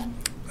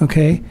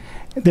 Okay?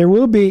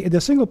 The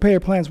single-payer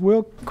plans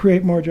will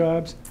create more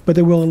jobs, but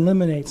they will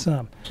eliminate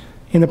some.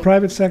 In the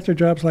private sector,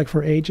 jobs like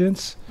for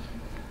agents,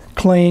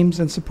 claims,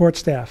 and support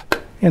staff.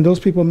 And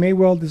those people may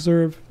well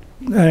deserve,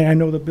 I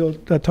know the bill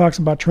talks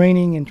about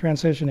training and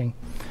transitioning.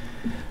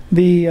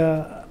 The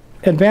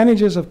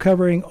advantages of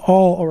covering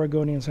all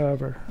Oregonians,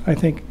 however, I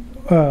think,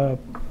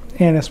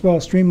 and as well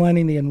as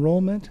streamlining the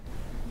enrollment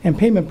and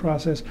payment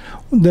process,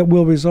 that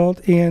will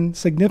result in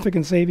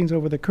significant savings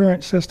over the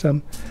current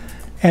system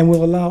and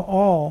will allow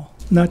all,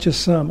 not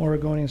just some,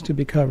 Oregonians to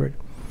be covered.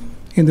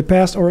 In the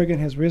past, Oregon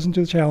has risen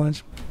to the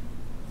challenge.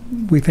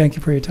 We thank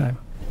you for your time.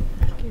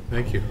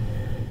 Thank you.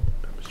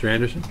 Mr.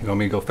 Anderson? You want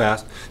me to go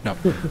fast? No.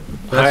 Fast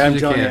Hi, as I'm you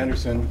John can.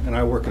 Anderson, and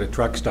I work at a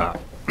truck stop.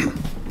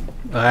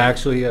 I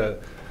actually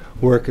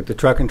work at the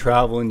Truck and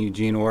Travel in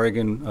Eugene,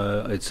 Oregon.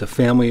 It's a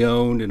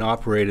family-owned and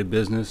operated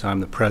business. I'm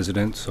the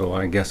president, so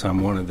I guess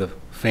I'm one of the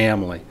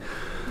family.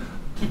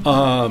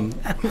 What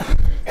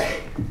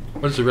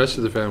does the rest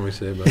of the family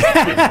say about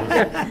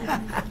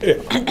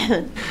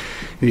it?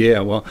 Yeah,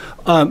 well,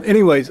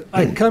 anyways,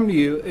 I come to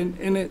you,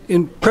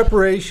 in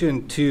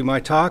preparation to my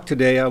talk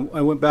today, I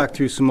went back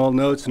through some old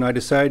notes, and I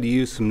decided to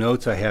use some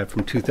notes I had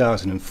from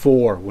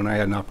 2004 when I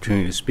had an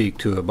opportunity to speak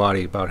to a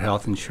body about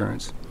health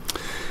insurance.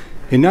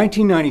 In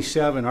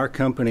 1997, our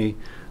company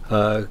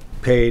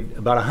paid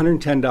about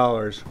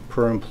 $110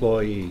 per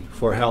employee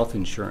for health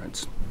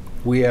insurance.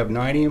 We have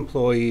 90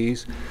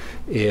 employees,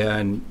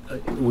 and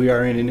we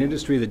are in an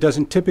industry that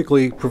doesn't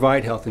typically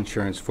provide health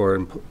insurance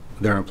for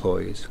their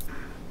employees.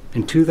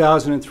 In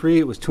 2003,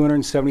 it was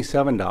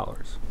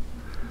 $277.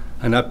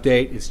 An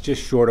update is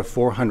just short of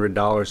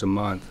 $400 a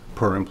month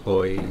per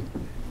employee.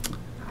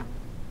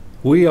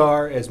 We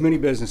are, as many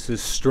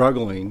businesses,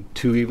 struggling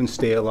to even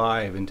stay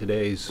alive in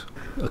today's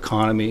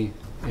economy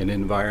and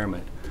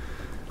environment.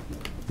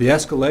 The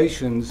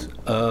escalations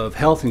of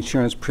health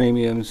insurance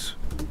premiums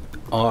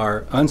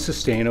are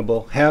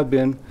unsustainable, have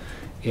been,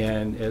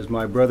 and as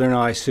my brother and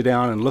I sit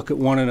down and look at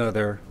one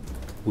another,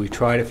 we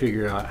try to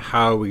figure out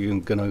how we're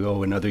going to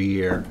go another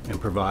year and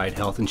provide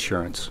health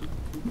insurance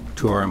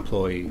to our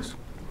employees.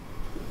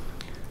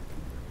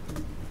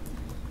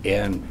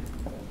 And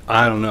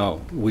I don't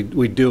know,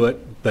 we do it,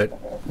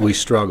 but we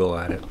struggle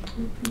at it.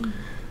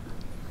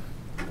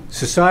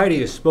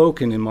 Society has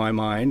spoken, in my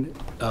mind,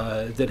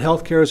 that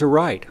health care is a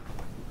right.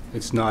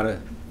 It's not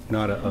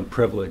a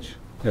privilege,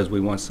 as we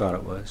once thought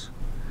it was.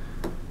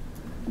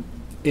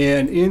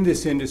 And in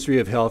this industry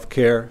of health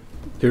care,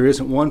 there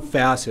isn't one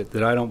facet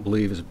that I don't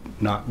believe is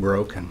not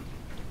broken.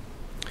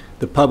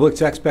 The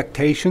public's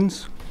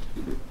expectations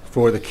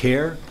for the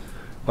care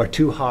are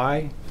too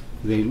high.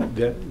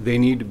 They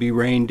need to be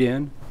reined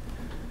in.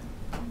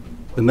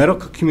 The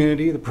medical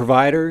community, the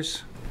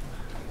providers,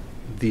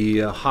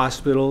 the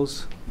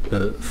hospitals,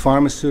 the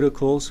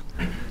pharmaceuticals,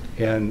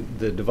 and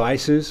the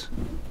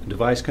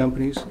device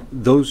companies,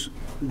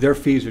 their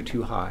fees are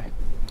too high.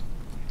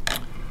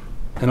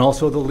 And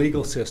also the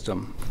legal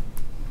system.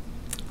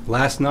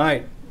 Last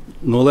night,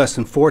 no less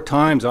than 4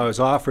 times, I was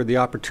offered the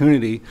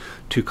opportunity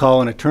to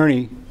call an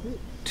attorney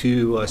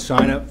to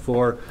sign up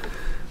for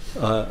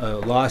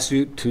a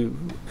lawsuit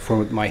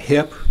for my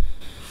hip,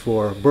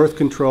 for birth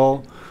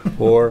control,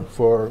 or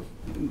for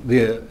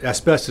the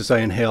asbestos I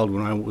inhaled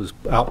when I was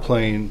out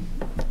playing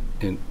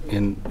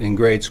in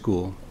grade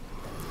school.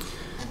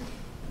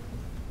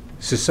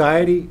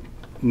 Society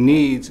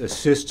needs a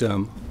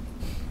system,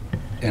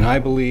 and I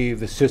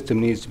believe the system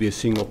needs to be a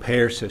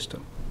single-payer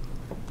system.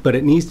 But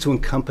it needs to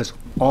encompass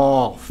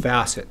all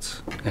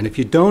facets. And if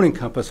you don't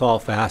encompass all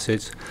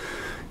facets,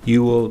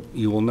 you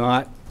will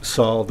not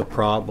solve the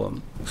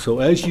problem. So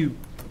as you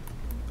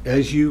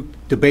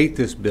debate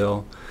this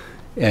bill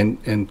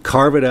and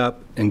carve it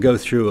up and go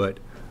through it,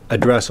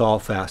 address all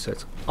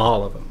facets,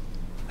 all of them.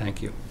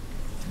 Thank you.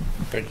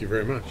 Thank you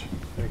very much.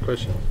 Any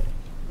questions?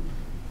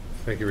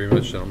 Thank you very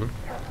much, gentlemen.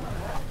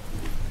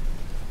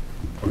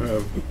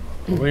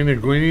 Elena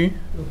Guini,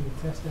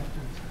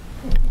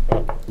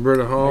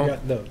 Roberta Hall. I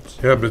got notes.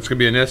 Yeah, but it's going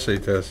to be an essay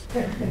test.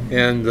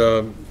 And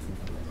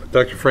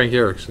Dr. Frank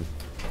Erickson.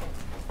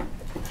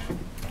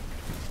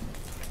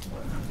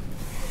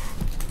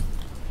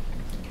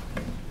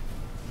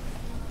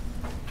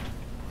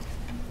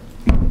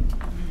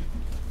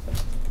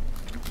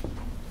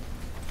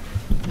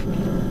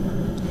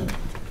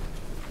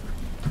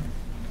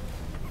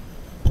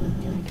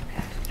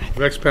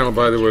 Next panel,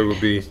 by the way, will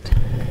be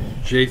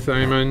Jay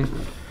Thyman,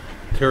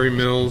 Terry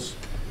Mills,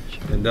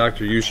 and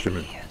Dr.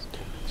 Eusterman.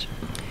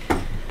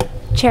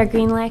 Chair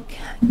Greenlick,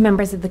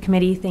 members of the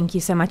committee, thank you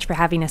so much for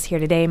having us here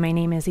today. My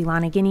name is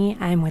Ilana Guinea.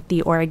 I'm with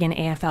the Oregon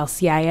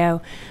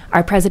AFL-CIO.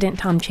 Our president,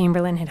 Tom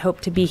Chamberlain, had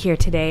hoped to be here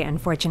today.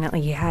 Unfortunately,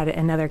 he had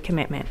another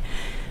commitment.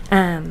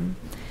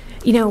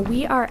 You know,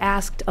 we are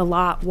asked a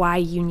lot why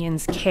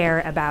unions care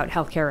about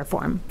healthcare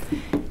reform.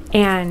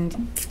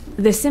 And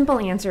The simple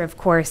answer, of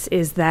course,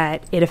 is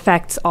that it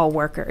affects all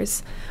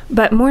workers.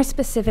 But more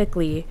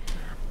specifically,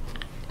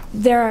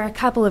 there are a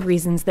couple of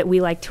reasons that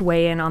we like to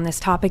weigh in on this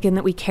topic and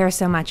that we care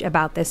so much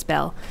about this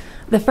bill.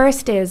 The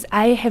first is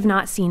I have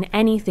not seen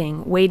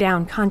anything weigh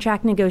down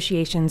contract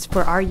negotiations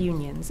for our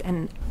unions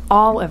and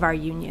all of our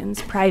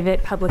unions,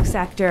 private, public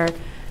sector,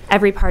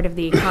 every part of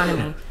the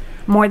economy,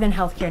 more than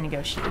healthcare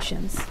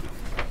negotiations.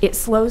 It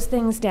slows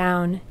things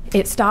down.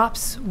 It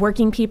stops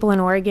working people in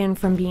Oregon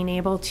from being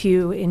able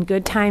to, in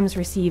good times,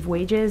 receive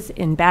wages,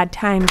 in bad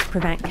times,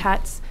 prevent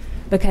cuts,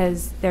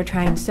 because they're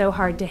trying so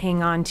hard to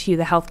hang on to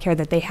the health care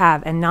that they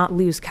have and not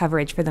lose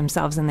coverage for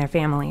themselves and their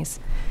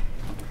families.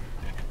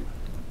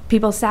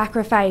 People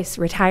sacrifice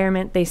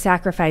retirement, they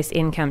sacrifice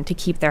income to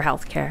keep their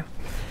health care.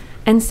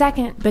 And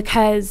second,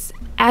 because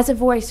as a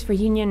voice for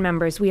union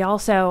members, we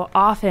also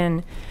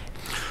often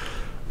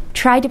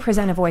try to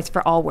present a voice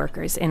for all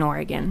workers in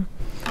Oregon.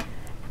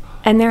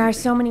 And there are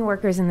so many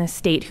workers in this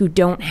state who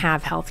don't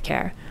have health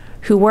care,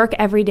 who work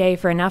every day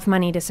for enough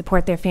money to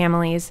support their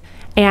families,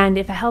 and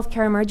if a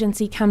healthcare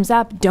emergency comes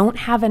up, don't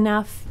have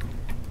enough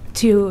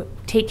to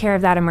take care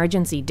of that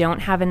emergency, don't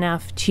have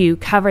enough to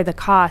cover the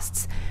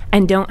costs,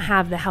 and don't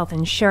have the health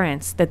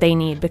insurance that they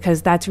need,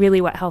 because that's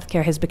really what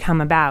healthcare has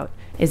become about,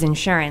 is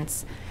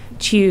insurance,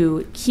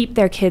 to keep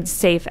their kids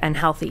safe and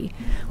healthy.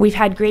 We've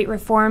had great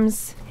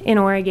reforms in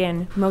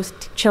Oregon.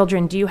 Most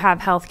children do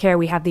have health care.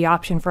 We have the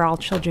option for all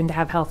children to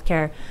have health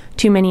care.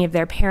 Too many of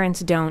their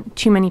parents don't.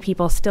 Too many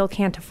people still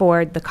can't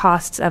afford the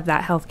costs of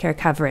that health care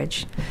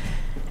coverage.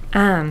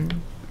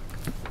 And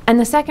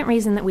the second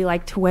reason that we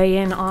like to weigh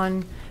in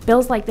on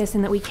bills like this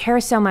and that we care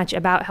so much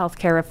about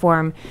healthcare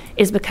reform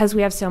is because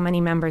we have so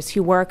many members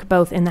who work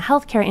both in the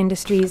healthcare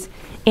industries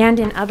and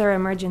in other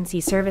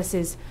emergency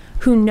services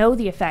who know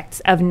the effects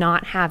of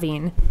not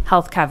having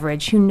health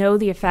coverage, who know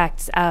the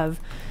effects of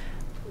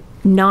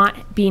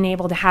not being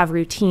able to have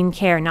routine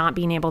care, not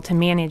being able to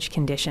manage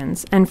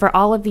conditions. And for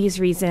all of these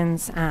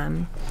reasons,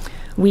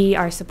 we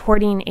are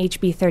supporting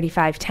HB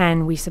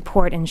 3510. We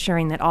support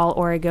ensuring that all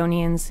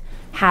Oregonians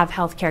have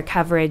health care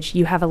coverage.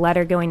 You have a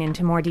letter going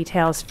into more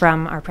details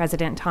from our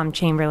president, Tom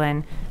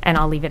Chamberlain, and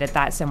I'll leave it at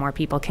that so more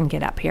people can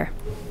get up here.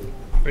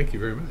 Thank you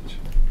very much.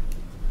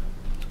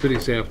 Good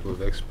example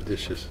of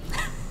expeditious.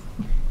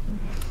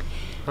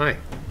 Hi.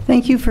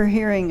 Thank you for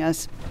hearing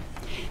us.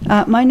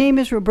 My name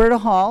is Roberta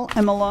Hall.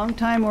 I'm a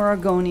longtime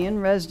Oregonian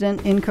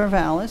resident in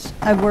Corvallis.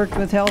 I've worked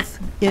with health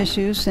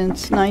issues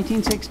since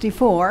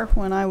 1964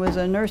 when I was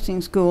a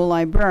nursing school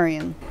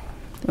librarian,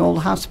 the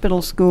old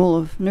hospital school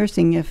of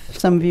nursing, if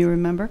some of you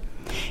remember.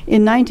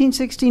 In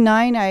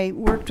 1969, I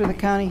worked with the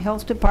county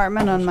health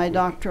department on my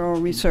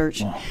doctoral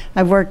research.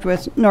 I've worked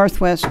with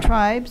Northwest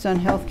tribes on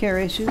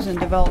healthcare issues and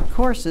developed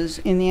courses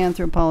in the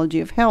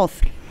anthropology of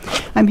health.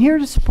 I'm here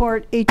to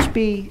support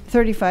HB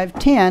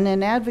 3510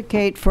 and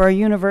advocate for a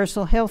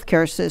universal health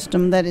care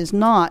system that is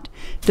not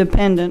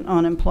dependent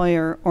on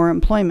employer or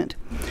employment.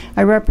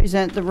 I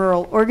represent the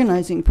Rural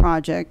Organizing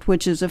Project,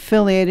 which is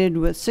affiliated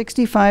with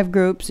 65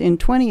 groups in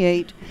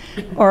 28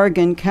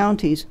 Oregon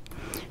counties,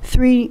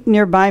 3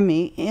 nearby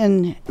me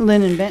in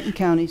Lynn and Benton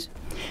counties.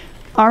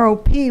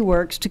 ROP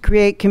works to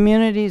create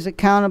communities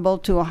accountable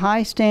to a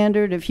high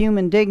standard of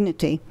human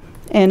dignity,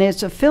 and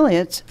its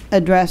affiliates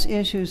address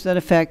issues that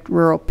affect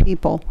rural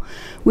people.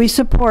 We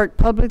support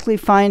publicly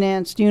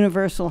financed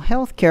universal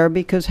health care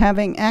because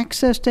having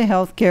access to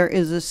health care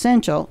is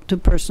essential to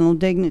personal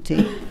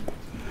dignity.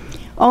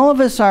 All of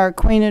us are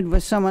acquainted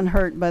with someone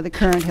hurt by the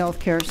current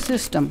healthcare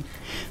system.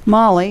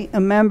 Molly, a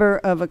member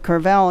of a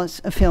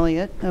Corvallis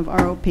affiliate of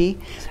ROP,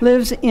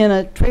 lives in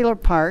a trailer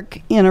park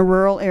in a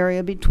rural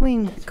area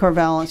between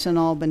Corvallis and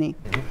Albany.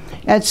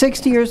 At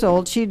 60 years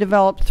old, she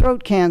developed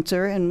throat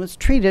cancer and was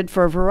treated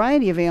for a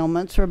variety of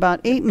ailments for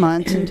about 8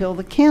 months until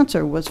the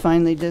cancer was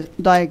finally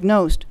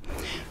diagnosed.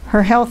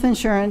 Her health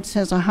insurance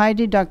has a high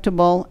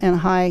deductible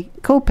and high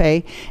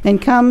copay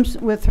and comes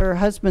with her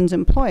husband's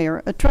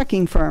employer, a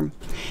trucking firm.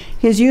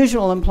 His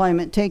usual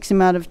employment takes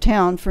him out of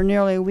town for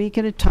nearly a week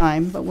at a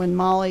time, but when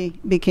Molly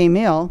became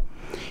ill,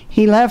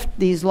 he left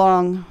these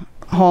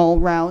long-haul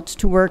routes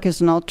to work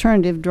as an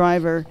alternative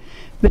driver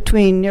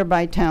between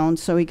nearby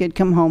towns so he could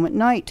come home at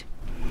night.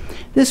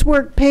 This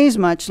work pays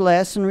much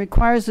less and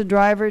requires the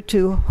driver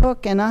to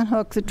hook and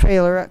unhook the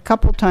trailer a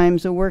couple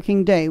times a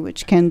working day,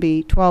 which can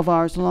be 12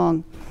 hours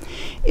long.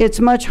 It's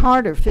much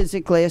harder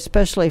physically,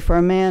 especially for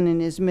a man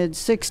in his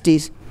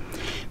mid-60s.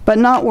 But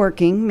not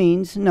working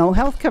means no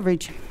health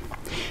coverage.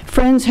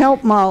 Friends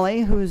help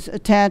Molly, who's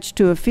attached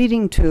to a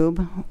feeding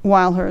tube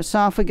while her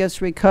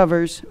esophagus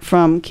recovers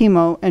from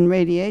chemo and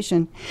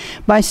radiation,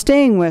 by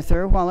staying with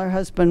her while her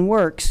husband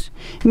works.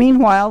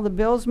 Meanwhile, the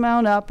bills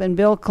mount up and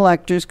bill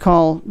collectors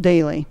call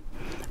daily.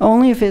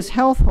 Only if his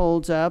health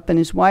holds up and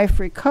his wife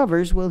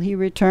recovers will he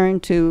return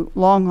to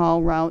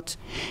long-haul routes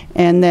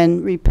and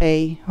then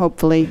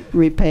hopefully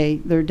repay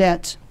their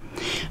debts.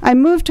 I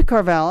moved to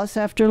Corvallis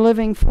after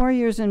living 4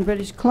 years in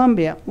British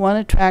Columbia, one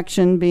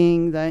attraction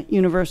being the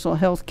universal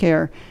health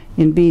care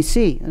in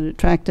BC. It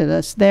attracted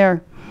us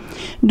there.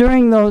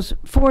 During those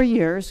 4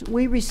 years,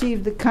 we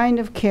received the kind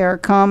of care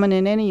common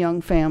in any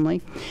young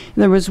family.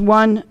 There was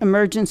one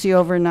emergency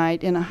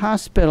overnight in a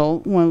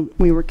hospital when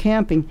we were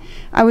camping.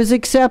 I was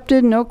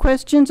accepted, no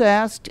questions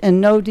asked,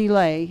 and no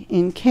delay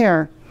in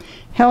care.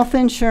 Health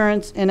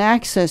insurance and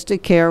access to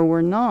care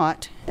were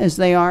not, as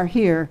they are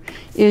here,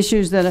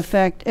 issues that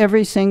affect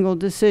every single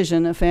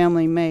decision a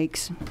family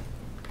makes.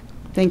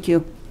 Thank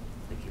you.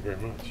 Thank you very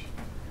much.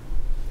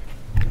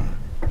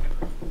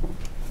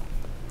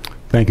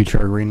 Thank you,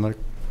 Chair Greenlick,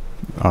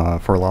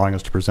 for allowing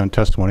us to present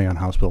testimony on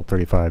House Bill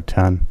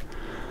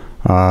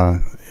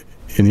 3510.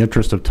 In the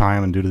interest of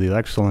time and due to the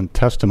excellent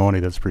testimony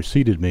that's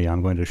preceded me,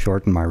 I'm going to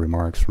shorten my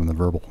remarks from the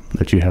verbal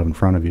that you have in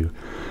front of you.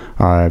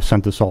 I've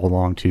sent this all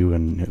along to you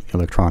in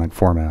electronic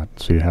format,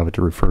 so you have it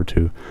to refer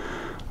to.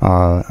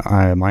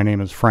 My name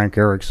is Frank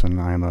Erickson.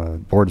 I'm a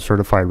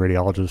board-certified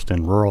radiologist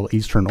in rural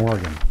eastern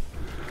Oregon.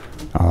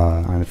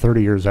 I'm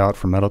 30 years out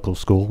from medical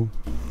school.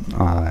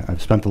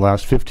 I've spent the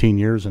last 15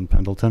 years in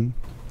Pendleton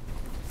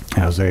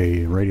as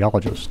a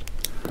radiologist.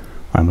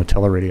 I'm a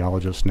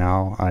teleradiologist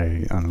now.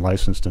 I'm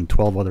licensed in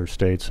 12 other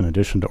states in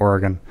addition to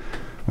Oregon,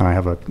 and I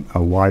have a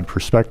wide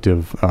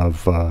perspective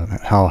of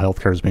how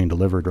healthcare is being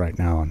delivered right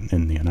now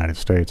in the United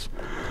States.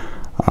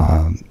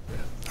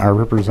 I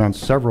represent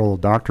several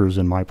doctors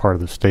in my part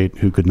of the state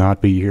who could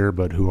not be here,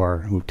 but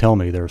who tell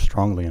me they're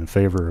strongly in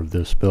favor of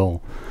this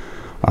bill.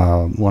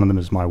 One of them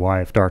is my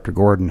wife, Dr.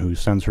 Gordon, who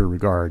sends her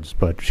regards,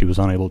 but she was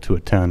unable to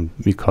attend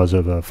because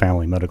of a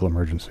family medical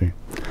emergency.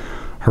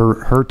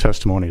 Her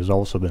testimony has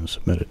also been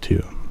submitted to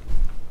you.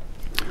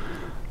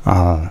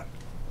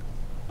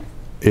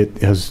 It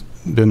has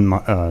been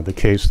the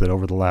case that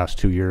over the last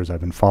 2 years I've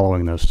been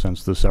following this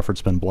since this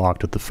effort's been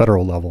blocked at the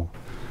federal level.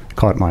 It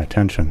caught my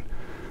attention.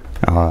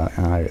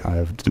 And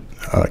I've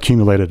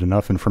accumulated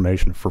enough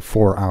information for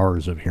 4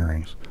 hours of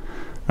hearings.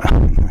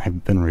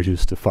 I've been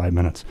reduced to 5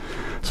 minutes,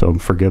 so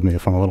forgive me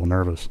if I'm a little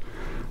nervous.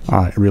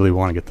 I really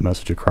want to get the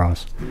message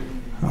across.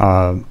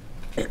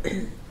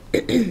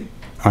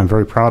 I'm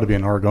very proud to be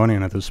an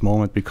Oregonian at this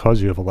moment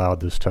because you have allowed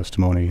this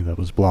testimony that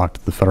was blocked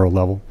at the federal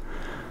level.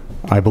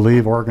 I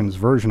believe Oregon's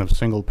version of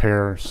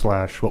single-payer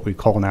 / what we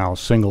call now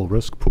single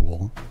risk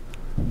pool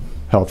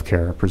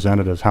healthcare,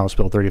 presented as House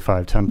Bill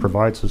 3510,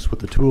 provides us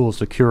with the tools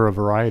to cure a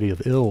variety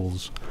of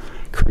ills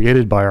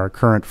created by our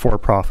current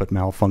for-profit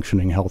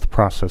malfunctioning health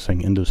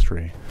processing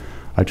industry.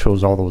 I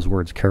chose all those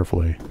words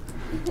carefully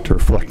to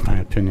reflect my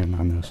opinion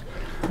on this.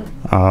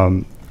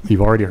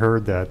 You've already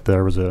heard that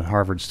there was a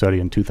Harvard study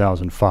in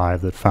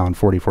 2005 that found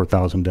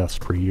 44,000 deaths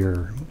per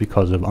year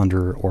because of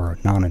under or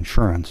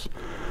non-insurance.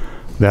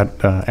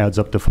 That adds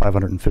up to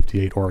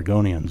 558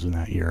 Oregonians in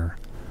that year.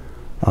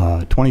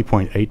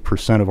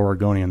 20.8% of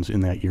Oregonians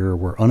in that year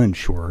were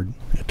uninsured.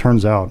 It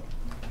turns out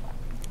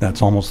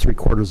that's almost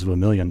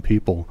 750,000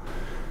 people,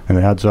 and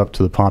it adds up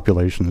to the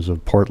populations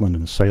of Portland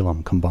and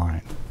Salem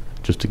combined,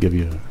 just to give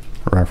you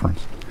a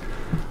reference.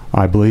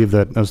 I believe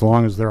that as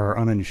long as there are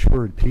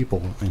uninsured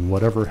people in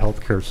whatever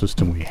healthcare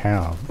system we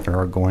have, there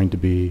are going to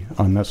be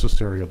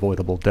unnecessary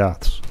avoidable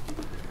deaths.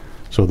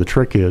 So the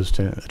trick is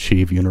to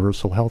achieve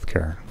universal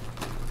healthcare.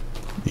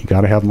 You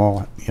got to have them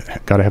all. You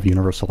got to have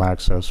universal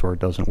access, or it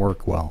doesn't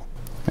work well.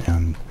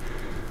 And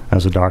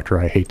as a doctor,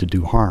 I hate to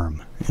do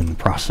harm in the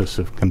process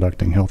of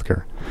conducting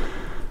healthcare.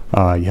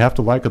 You have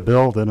to like a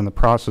bill that, in the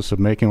process of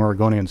making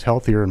Oregonians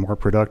healthier and more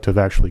productive,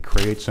 actually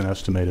creates an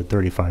estimated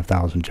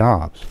 35,000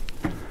 jobs.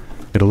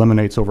 It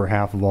eliminates over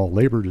half of all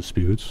labor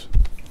disputes.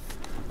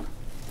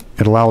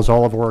 It allows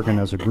all of Oregon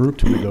as a group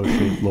to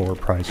negotiate lower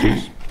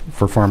prices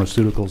for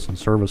pharmaceuticals and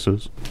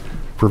services,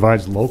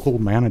 provides local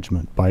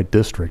management by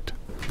district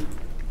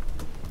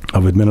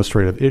of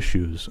administrative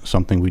issues,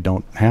 something we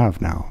don't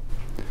have now.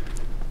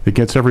 It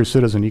gets every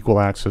citizen equal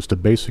access to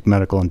basic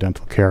medical and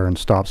dental care and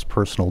stops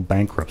personal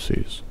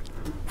bankruptcies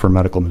for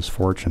medical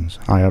misfortunes.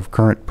 I have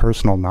current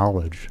personal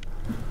knowledge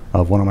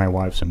of one of my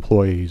wife's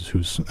employees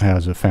who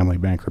has a family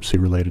bankruptcy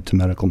related to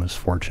medical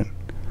misfortune.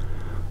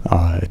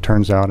 It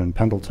turns out in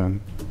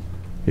Pendleton,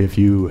 if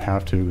you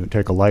have to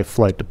take a life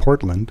flight to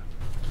Portland,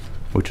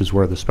 which is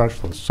where the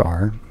specialists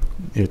are,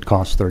 it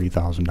costs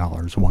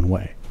 $30,000 one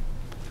way.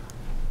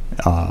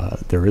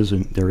 There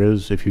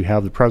is, if you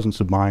have the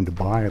presence of mind to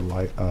buy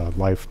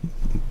life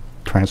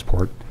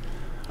transport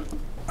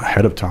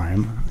ahead of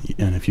time,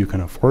 and if you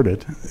can afford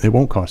it, it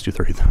won't cost you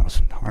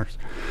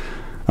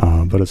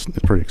 $30,000, but it's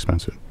pretty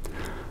expensive.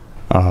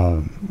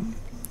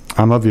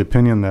 I'm of the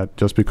opinion that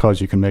just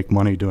because you can make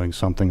money doing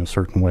something a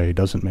certain way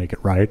doesn't make it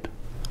right,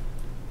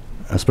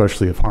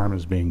 especially if harm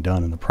is being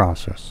done in the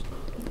process.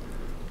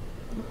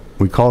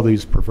 We call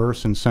these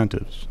perverse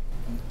incentives.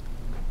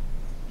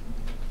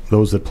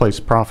 Those that place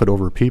profit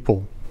over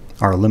people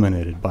are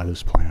eliminated by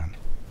this plan.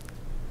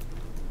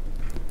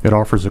 It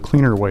offers a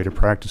cleaner way to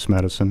practice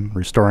medicine,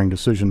 restoring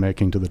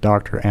decision-making to the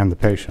doctor and the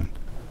patient.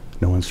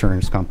 No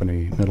insurance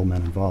company,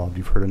 middlemen involved.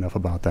 You've heard enough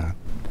about that.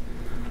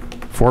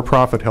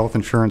 For-profit health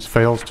insurance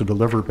fails to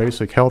deliver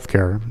basic health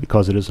care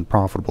because it isn't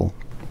profitable.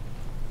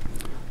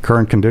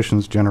 Current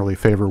conditions generally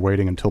favor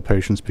waiting until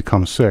patients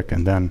become sick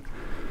and then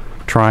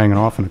trying and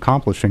often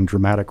accomplishing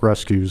dramatic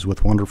rescues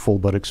with wonderful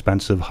but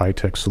expensive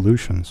high-tech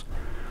solutions,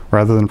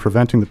 rather than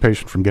preventing the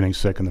patient from getting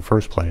sick in the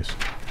first place.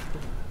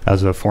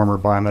 As a former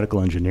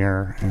biomedical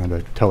engineer and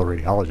a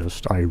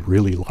teleradiologist, I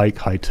really like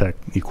high-tech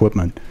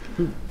equipment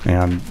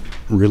and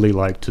really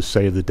like to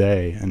save the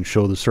day and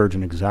show the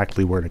surgeon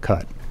exactly where to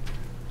cut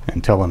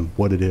and tell him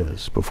what it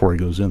is before he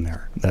goes in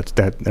there.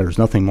 There's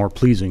nothing more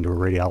pleasing to a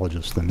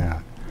radiologist than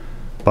that.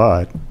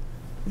 But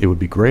it would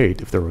be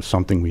great if there was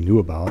something we knew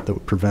about that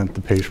would prevent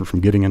the patient from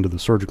getting into the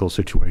surgical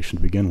situation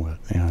to begin with,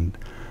 and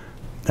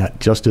that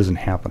just isn't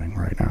happening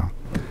right now.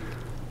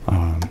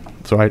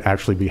 So I'd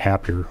actually be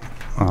happier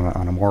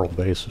on a moral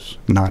basis,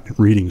 not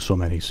reading so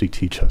many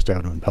CT chest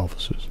abdomen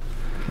pelvises.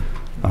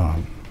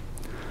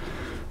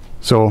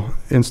 So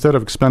instead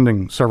of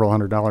expending several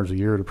 $100s a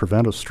year to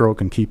prevent a stroke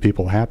and keep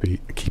people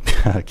happy,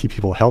 keep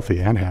people healthy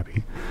and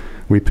happy,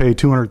 we pay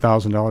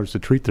 $200,000 to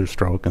treat their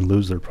stroke and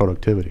lose their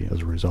productivity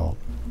as a result.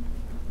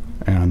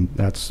 And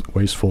that's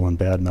wasteful and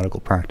bad medical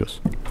practice.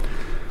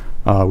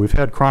 We've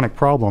had chronic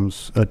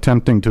problems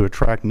attempting to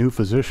attract new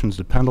physicians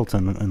to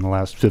Pendleton in the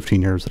last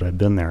 15 years that I've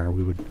been there.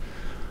 We would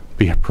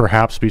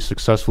perhaps be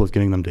successful at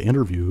getting them to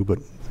interview, but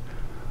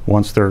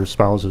once their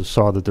spouses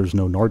saw that there's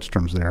no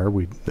Nordstroms there,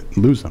 we'd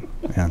lose them.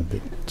 And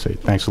they'd say,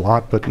 thanks a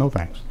lot, but no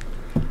thanks.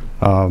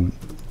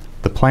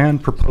 The plan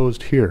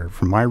proposed here,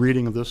 from my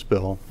reading of this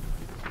bill,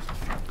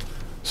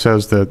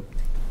 says that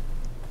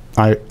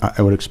I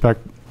would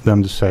expect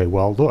them to say,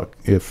 well, look,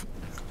 if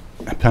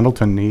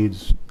Pendleton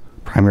needs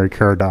primary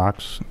care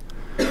docs,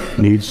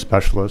 needs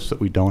specialists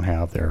that we don't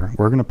have there,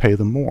 we're going to pay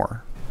them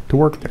more to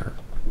work there.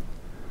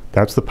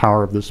 That's the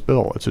power of this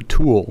bill. It's a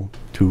tool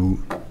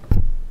to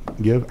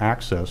give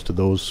access to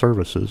those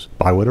services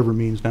by whatever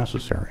means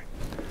necessary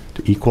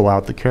to equal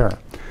out the care.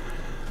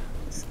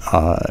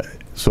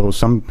 So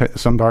some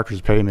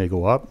doctors' pay may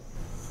go up,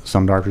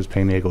 some doctors'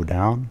 pay may go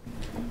down.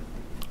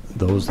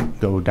 Those that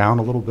go down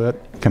a little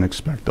bit can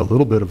expect a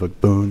little bit of a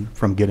boon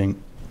from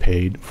getting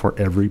paid for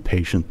every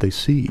patient they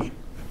see.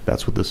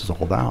 That's what this is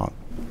all about.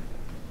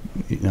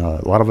 You know,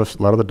 a lot of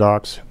the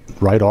docs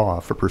write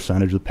off a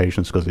percentage of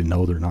patients because they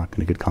know they're not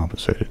going to get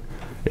compensated.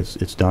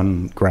 It's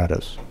done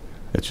gratis.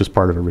 It's just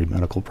part of every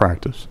medical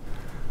practice.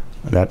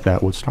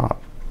 That would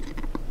stop.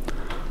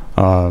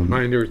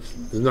 Reminder,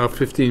 there's now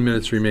 15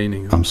 minutes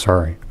remaining. I'm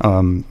sorry.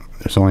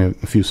 There's only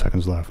a few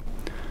seconds left.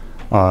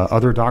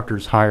 Other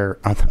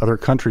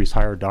countries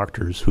hire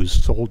doctors whose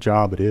sole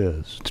job it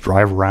is to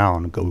drive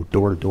around and go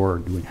door to door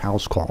doing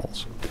house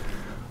calls.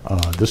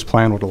 This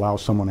plan would allow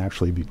someone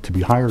actually to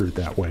be hired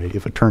that way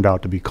if it turned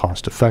out to be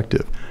cost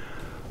effective.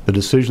 The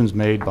decisions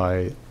made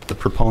by the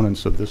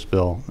proponents of this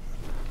bill,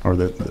 or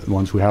the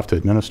ones who have to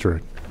administer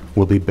it,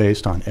 will be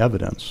based on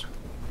evidence.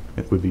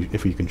 It would be,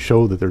 if you can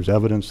show that there's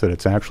evidence that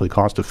it's actually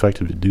cost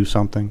effective to do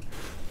something,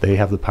 they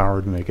have the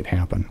power to make it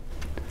happen.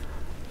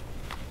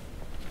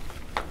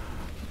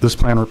 This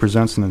plan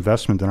represents an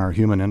investment in our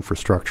human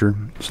infrastructure,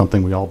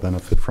 something we all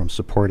benefit from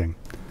supporting.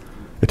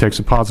 It takes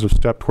a positive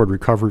step toward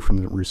recovery from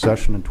the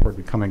recession and toward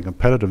becoming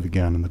competitive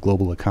again in the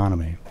global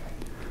economy.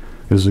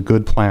 It is a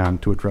good plan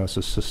to address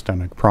a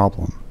systemic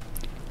problem.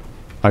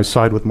 I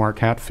side with Mark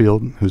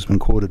Hatfield, who's been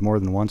quoted more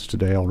than once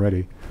today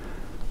already.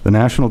 The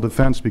national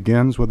defense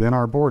begins within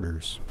our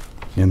borders,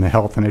 in the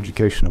health and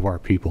education of our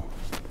people.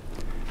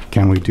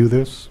 Can we do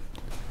this?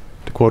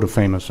 To quote a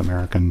famous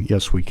American,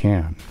 yes, we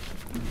can.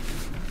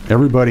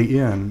 Everybody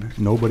in,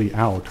 nobody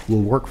out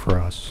will work for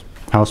us.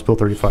 House Bill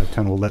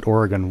 3510 will let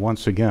Oregon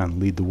once again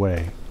lead the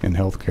way in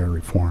healthcare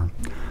reform.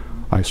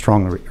 I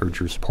strongly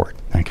urge your support.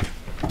 Thank you.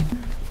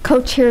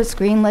 Co-chairs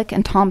Greenlick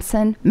and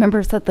Thompson,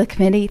 members of the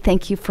committee,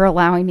 thank you for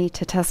allowing me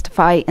to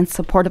testify in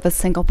support of a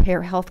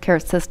single-payer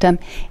healthcare system,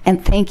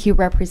 and thank you,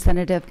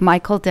 Representative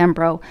Michael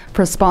Dembro,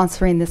 for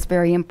sponsoring this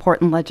very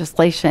important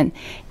legislation,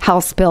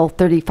 House Bill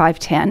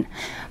 3510.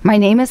 My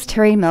name is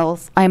Terry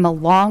Mills. I'm a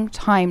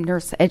long-time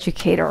nurse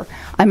educator.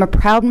 I'm a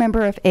proud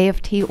member of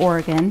AFT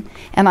Oregon,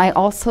 and I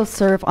also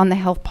serve on the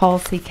Health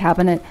Policy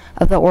Cabinet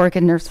of the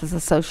Oregon Nurses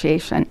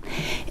Association.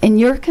 In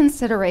your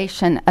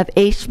consideration of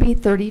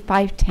HB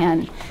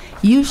 3510,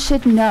 you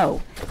should know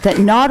that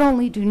not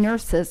only do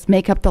nurses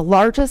make up the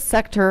largest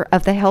sector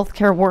of the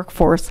healthcare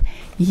workforce,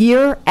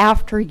 year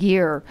after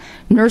year,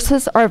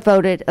 nurses are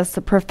voted as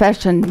the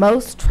profession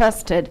most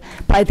trusted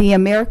by the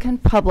American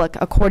public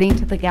according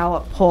to the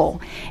Gallup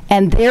poll,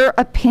 and their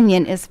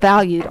opinion is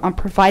valued on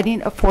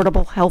providing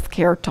affordable health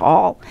care to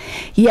all.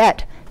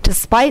 Yet,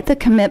 despite the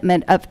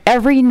commitment of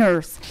every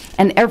nurse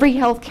and every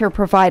healthcare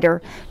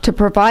provider to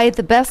provide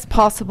the best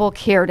possible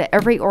care to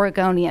every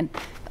Oregonian,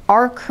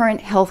 our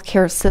current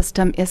healthcare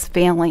system is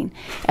failing.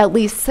 At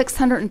least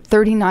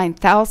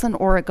 639,000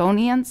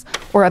 Oregonians,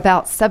 or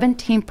about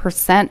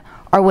 17%,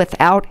 are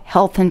without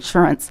health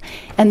insurance.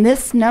 And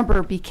this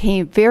number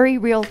became very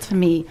real to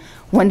me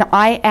when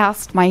I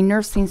asked my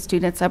nursing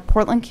students at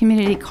Portland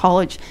Community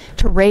College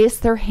to raise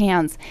their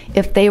hands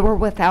if they were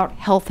without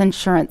health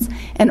insurance.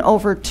 And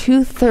over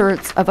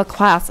 2/3 of a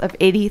class of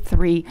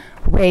 83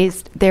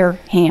 raised their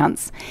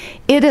hands.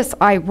 It is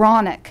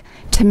ironic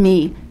to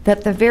me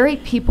that the very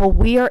people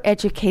we are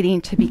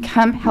educating to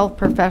become health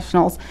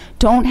professionals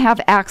don't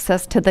have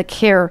access to the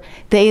care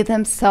they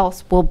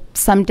themselves will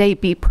someday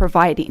be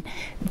providing.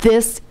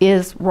 This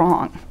is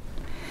wrong.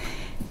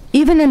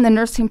 Even in the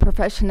nursing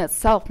profession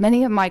itself,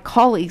 many of my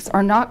colleagues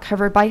are not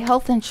covered by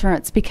health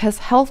insurance because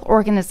health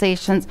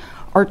organizations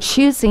are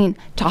choosing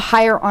to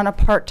hire on a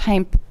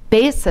part-time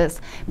basis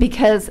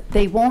because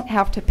they won't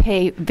have to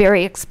pay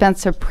very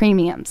expensive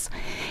premiums.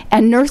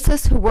 And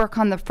nurses who work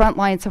on the front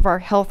lines of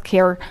our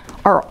healthcare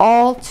are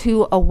all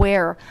too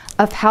aware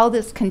of how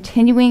this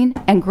continuing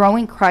and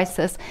growing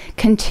crisis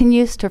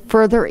continues to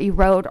further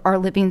erode our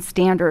living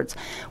standards.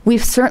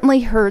 We've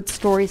certainly heard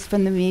stories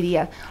from the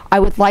media.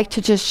 I would like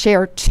to just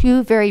share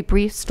two very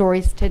brief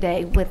stories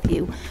today with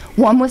you.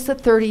 One was a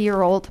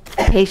 30-year-old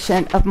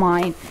patient of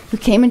mine who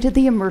came into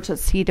the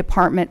emergency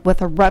department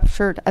with a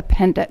ruptured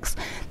appendix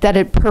that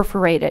had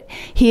perforated.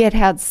 He had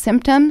had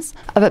symptoms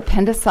of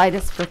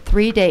appendicitis for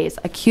 3 days,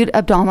 acute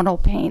abdominal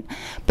pain,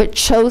 but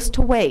chose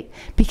to wait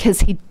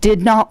because he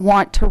did not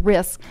want to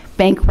risk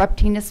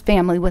bankrupting his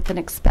family with an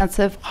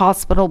expensive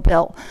hospital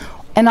bill.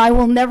 And I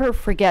will never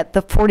forget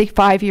the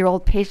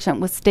 45-year-old patient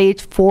with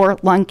stage 4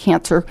 lung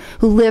cancer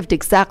who lived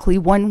exactly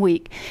 1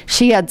 week.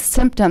 She had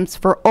symptoms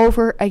for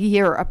over a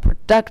year, a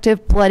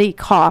productive bloody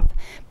cough,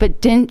 but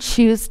didn't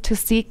choose to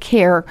seek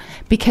care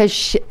because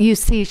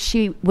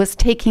she was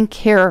taking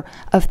care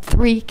of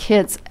 3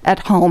 kids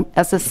at home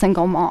as a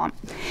single mom.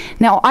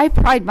 Now, I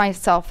pride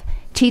myself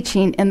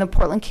teaching in the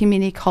Portland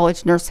Community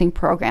College nursing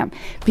program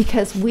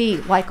because we,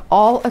 like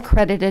all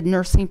accredited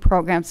nursing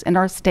programs in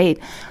our state,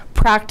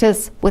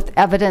 practice with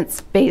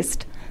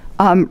evidence-based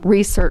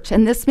research.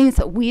 And this means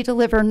that we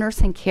deliver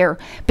nursing care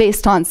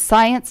based on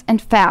science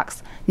and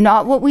facts,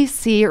 not what we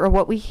see or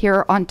what we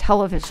hear on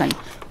television.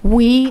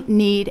 We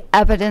need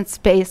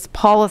evidence-based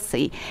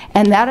policy,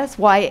 and that is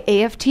why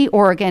AFT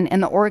Oregon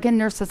and the Oregon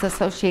Nurses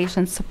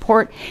Association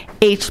support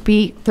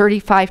HB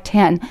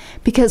 3510,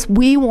 because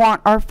we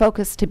want our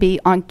focus to be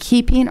on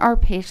keeping our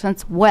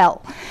patients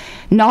well,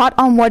 not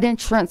on what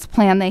insurance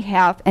plan they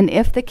have and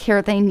if the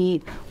care they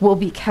need will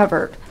be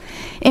covered.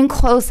 In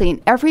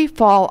closing, every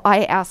fall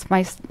I ask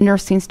my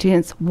nursing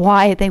students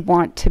why they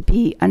want to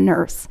be a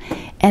nurse,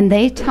 and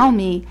they tell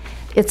me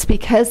it's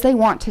because they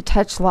want to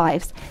touch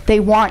lives, they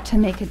want to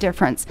make a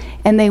difference,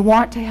 and they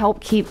want to help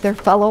keep their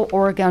fellow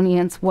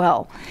Oregonians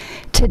well.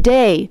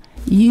 Today,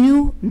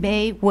 you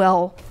may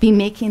well be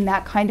making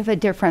that kind of a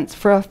difference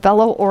for a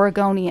fellow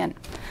Oregonian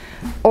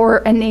or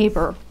a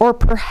neighbor, or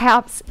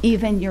perhaps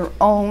even your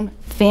own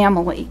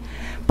family.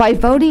 By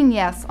voting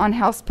yes on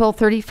House Bill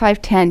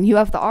 3510, you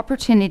have the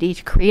opportunity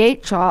to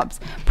create jobs,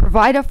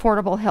 provide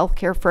affordable health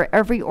care for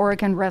every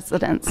Oregon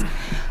resident,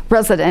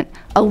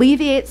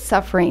 alleviate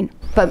suffering,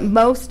 but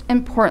most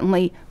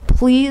importantly,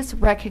 please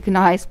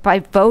recognize by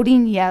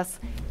voting yes,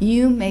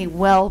 you may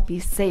well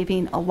be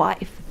saving a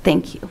life.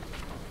 Thank you.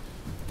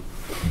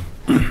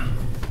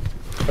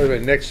 All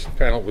right, next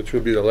panel, which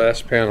will be the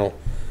last panel,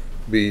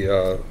 will be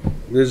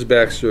Liz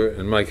Baxter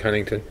and Mike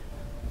Huntington.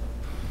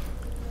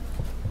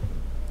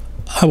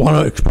 I want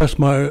to express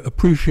my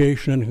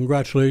appreciation and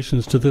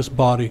congratulations to this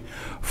body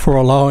for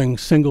allowing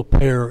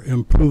single-payer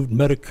improved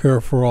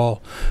Medicare for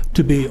all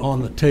to be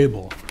on the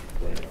table.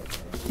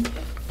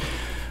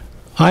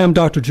 I am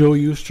Dr. Joe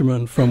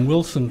Eusterman from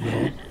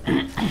Wilsonville,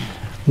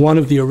 one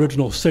of the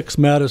original 6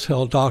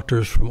 Mattis-Held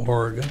doctors from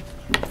Oregon,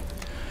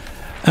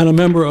 and a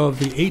member of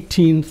the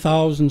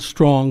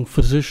 18,000-strong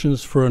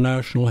Physicians for a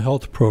National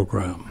Health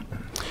program.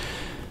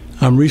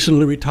 I'm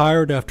recently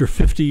retired after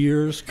 50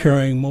 years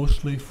caring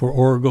mostly for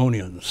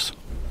Oregonians.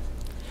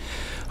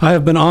 I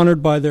have been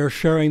honored by their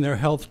sharing their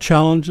health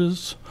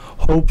challenges,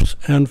 hopes,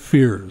 and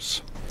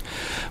fears.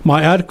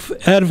 My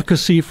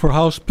advocacy for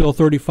House Bill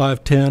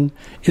 3510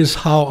 is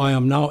how I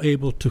am now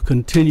able to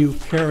continue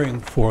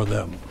caring for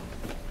them,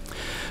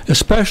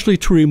 especially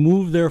to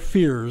remove their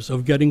fears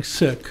of getting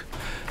sick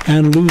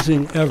and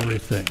losing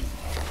everything.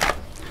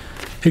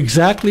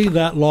 Exactly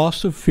that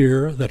loss of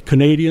fear that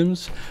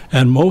Canadians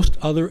and most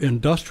other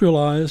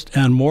industrialized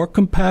and more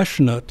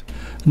compassionate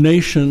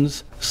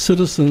nations'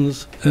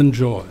 citizens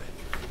enjoy.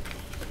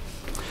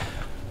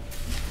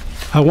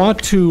 I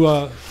want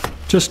to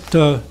just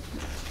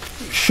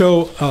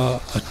show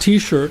a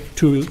T-shirt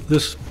to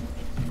this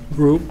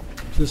group,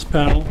 this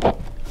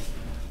panel.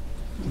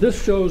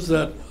 This shows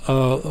that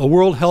a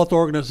World Health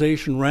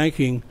Organization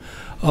ranking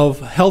of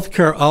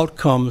healthcare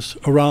outcomes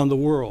around the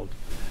world.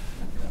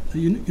 The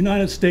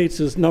United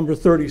States is number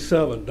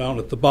 37 down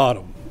at the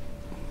bottom.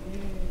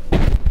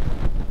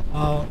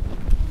 And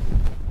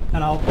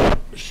I'll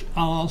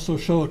also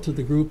show it to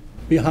the group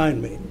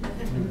behind me.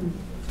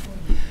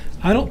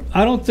 I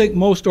don't think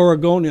most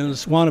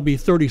Oregonians want to be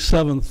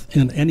 37th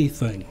in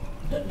anything.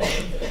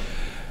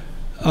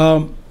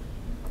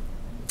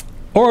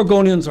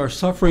 Oregonians are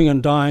suffering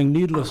and dying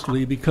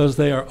needlessly because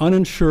they are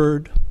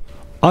uninsured,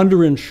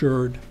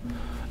 underinsured,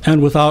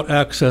 and without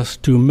access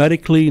to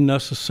medically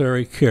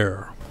necessary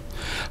care.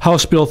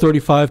 House Bill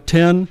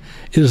 3510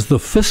 is the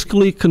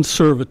fiscally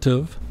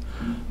conservative,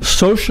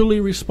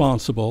 socially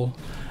responsible,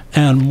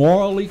 and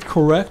morally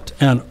correct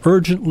and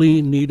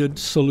urgently needed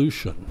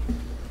solution.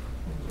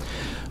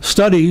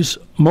 Studies,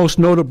 most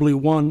notably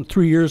one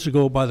 3 years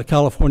ago by the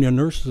California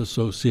Nurses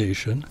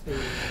Association,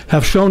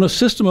 have shown a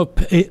system of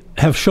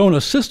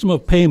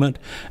payment,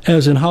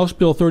 as in House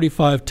Bill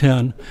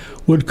 3510,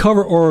 would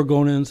cover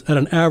Oregonians at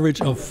an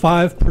average of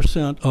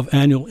 5% of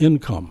annual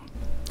income.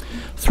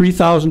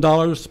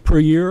 $3,000 per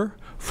year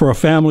for a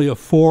family of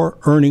 4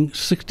 earning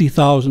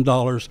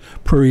 $60,000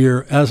 per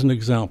year, as an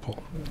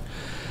example.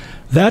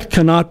 That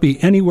cannot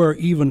be anywhere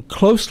even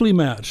closely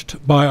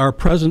matched by our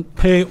present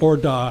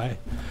pay-or-die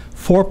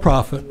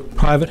for-profit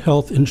private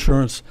health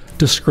insurance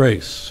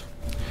disgrace.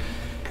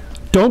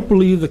 Don't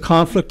believe the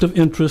conflict of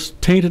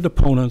interest tainted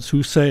opponents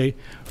who say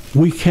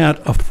we can't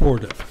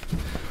afford it.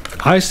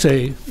 I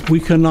say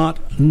we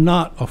cannot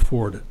not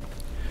afford it.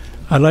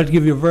 I'd like to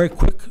give you a very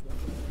quick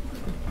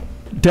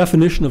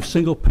definition of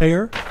single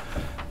payer,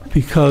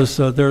 because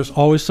there's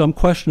always some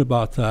question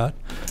about that,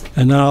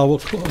 and then I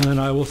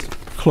will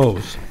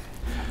close.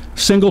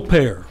 Single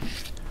payer,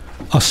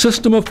 a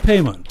system of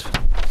payment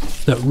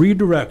that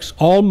redirects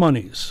all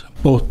monies,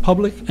 both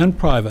public and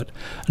private,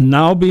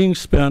 now being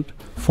spent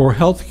for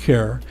health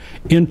care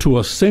into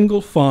a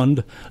single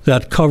fund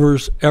that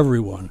covers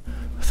everyone.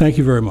 Thank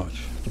you very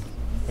much.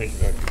 Thank you,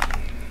 Doctor.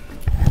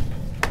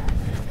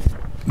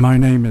 My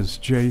name is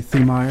Jay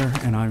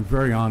Thiemeyer, and I'm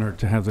very honored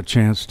to have the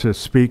chance to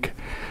speak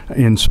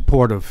in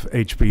support of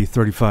HB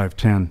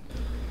 3510.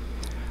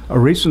 A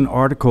recent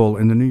article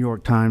in the New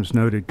York Times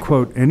noted,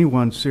 quote,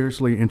 anyone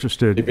seriously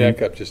interested Can you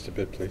back up just a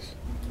bit, please?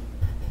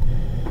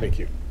 Thank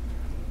you.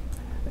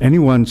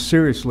 Anyone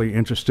seriously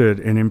interested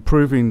in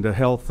improving the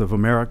health of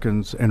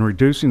Americans and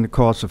reducing the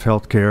cost of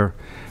health care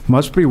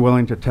must be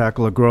willing to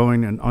tackle a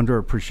growing and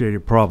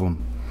underappreciated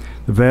problem: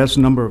 the vast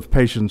number of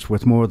patients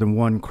with more than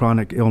one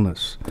chronic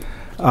illness.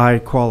 I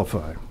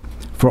qualify.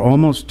 For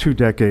almost 2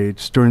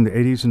 decades, during the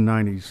 80s and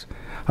 90s,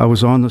 I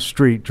was on the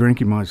street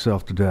drinking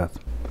myself to death.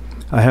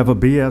 I have a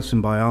BS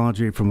in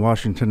biology from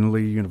Washington and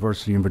Lee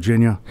University in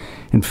Virginia.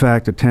 In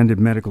fact, attended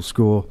medical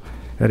school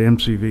at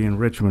MCV in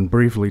Richmond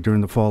briefly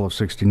during the fall of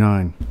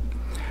 '69.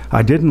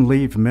 I didn't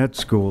leave med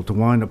school to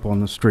wind up on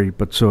the street,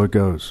 but so it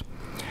goes.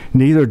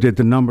 Neither did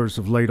the numbers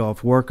of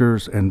laid-off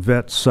workers and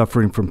vets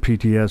suffering from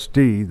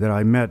PTSD that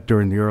I met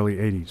during the early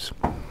 80s.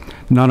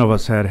 None of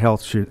us had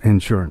health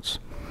insurance.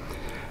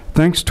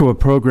 Thanks to a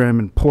program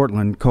in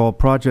Portland called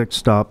Project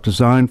Stop,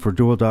 designed for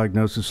dual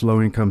diagnosis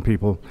low-income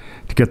people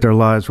to get their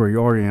lives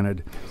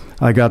reoriented,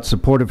 I got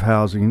supportive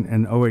housing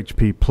and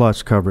OHP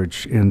Plus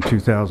coverage in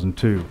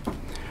 2002.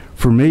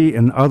 For me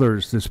and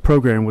others, this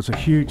program was a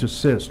huge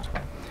assist,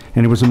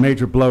 and it was a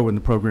major blow when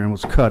the program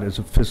was cut as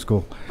a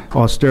fiscal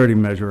austerity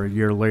measure a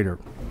year later.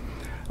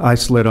 I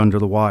slid under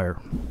the wire.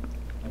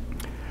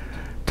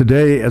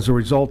 Today, as a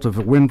result of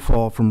a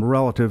windfall from a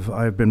relative,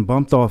 I have been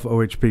bumped off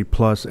OHP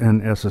Plus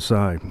and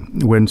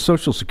SSI. When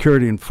Social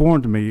Security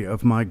informed me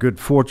of my good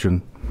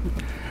fortune,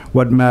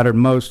 what mattered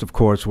most, of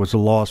course, was the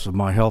loss of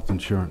my health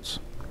insurance.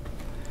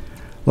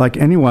 Like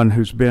anyone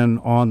who's been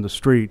on the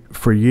street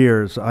for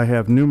years, I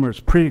have numerous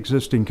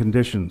pre-existing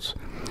conditions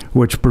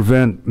which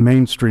prevent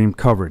mainstream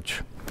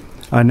coverage.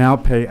 I now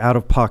pay out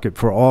of pocket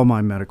for all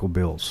my medical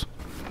bills.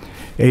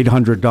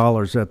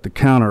 $800 at the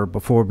counter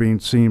before being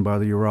seen by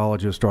the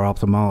urologist or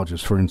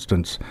ophthalmologist, for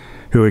instance,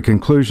 who at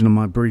conclusion of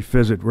my brief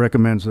visit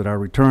recommends that I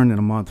return in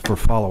a month for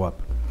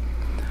follow-up.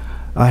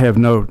 I have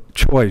no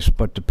choice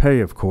but to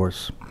pay, of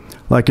course.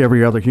 Like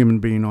every other human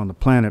being on the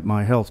planet,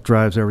 my health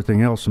drives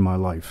everything else in my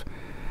life.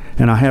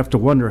 And I have to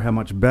wonder how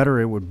much better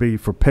it would be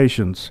for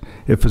patients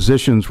if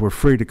physicians were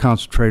free to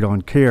concentrate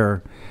on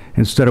care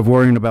instead of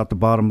worrying about the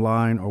bottom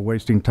line or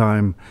wasting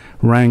time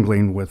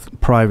wrangling with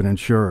private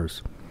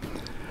insurers.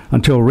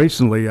 Until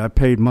recently, I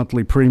paid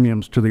monthly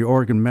premiums to the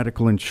Oregon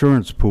Medical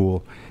Insurance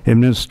Pool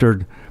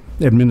administered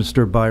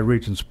by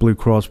Regents Blue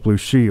Cross Blue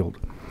Shield.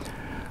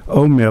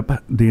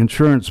 OMIP, the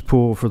insurance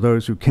pool for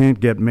those who can't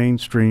get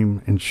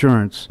mainstream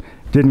insurance,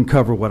 didn't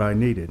cover what I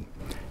needed: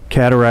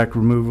 cataract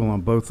removal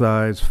on both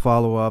eyes,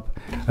 follow-up,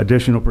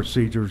 additional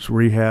procedures,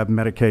 rehab,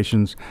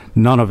 medications.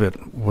 None of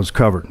it was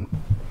covered.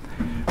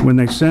 When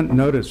they sent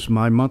notice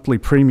my monthly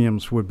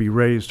premiums would be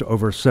raised to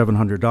over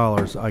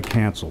 $700, I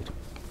canceled.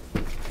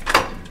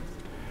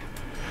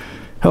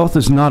 Health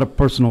is not a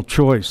personal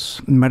choice.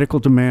 Medical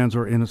demands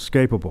are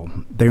inescapable.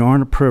 They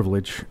aren't a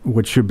privilege,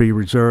 which should be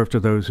reserved to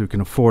those who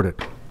can afford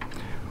it,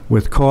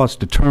 with costs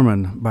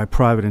determined by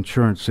private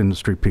insurance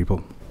industry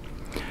people.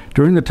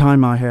 During the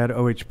time I had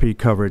OHP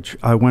coverage,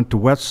 I went to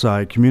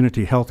Westside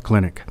Community Health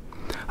Clinic.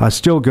 I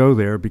still go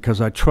there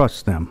because I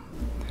trust them.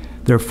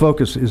 Their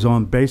focus is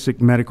on basic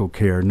medical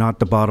care, not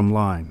the bottom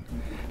line.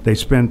 They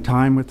spend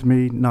time with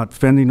me, not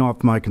fending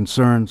off my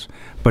concerns,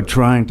 but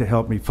trying to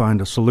help me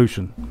find a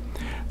solution.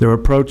 Their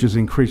approach is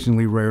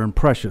increasingly rare and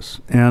precious,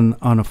 and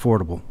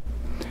unaffordable.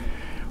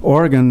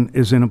 Oregon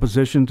is in a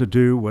position to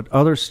do what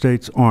other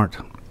states aren't: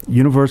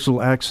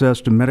 universal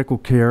access to medical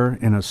care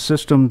in a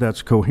system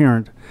that's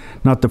coherent,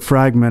 not the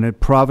fragmented,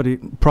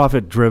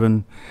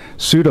 profit-driven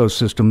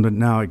pseudo-system that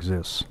now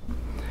exists.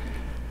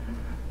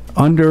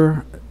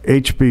 Under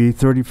HB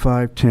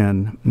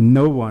 3510,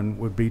 no one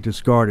would be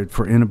discarded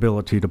for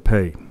inability to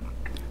pay.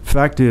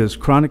 Fact is,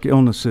 chronic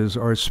illnesses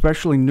are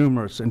especially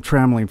numerous and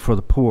trammeling for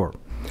the poor.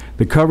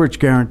 The coverage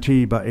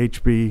guarantee by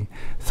HB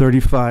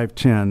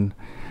 3510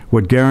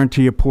 would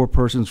guarantee a poor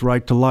person's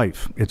right to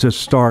life. It's as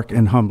stark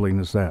and humbling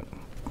as that.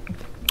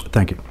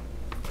 Thank you.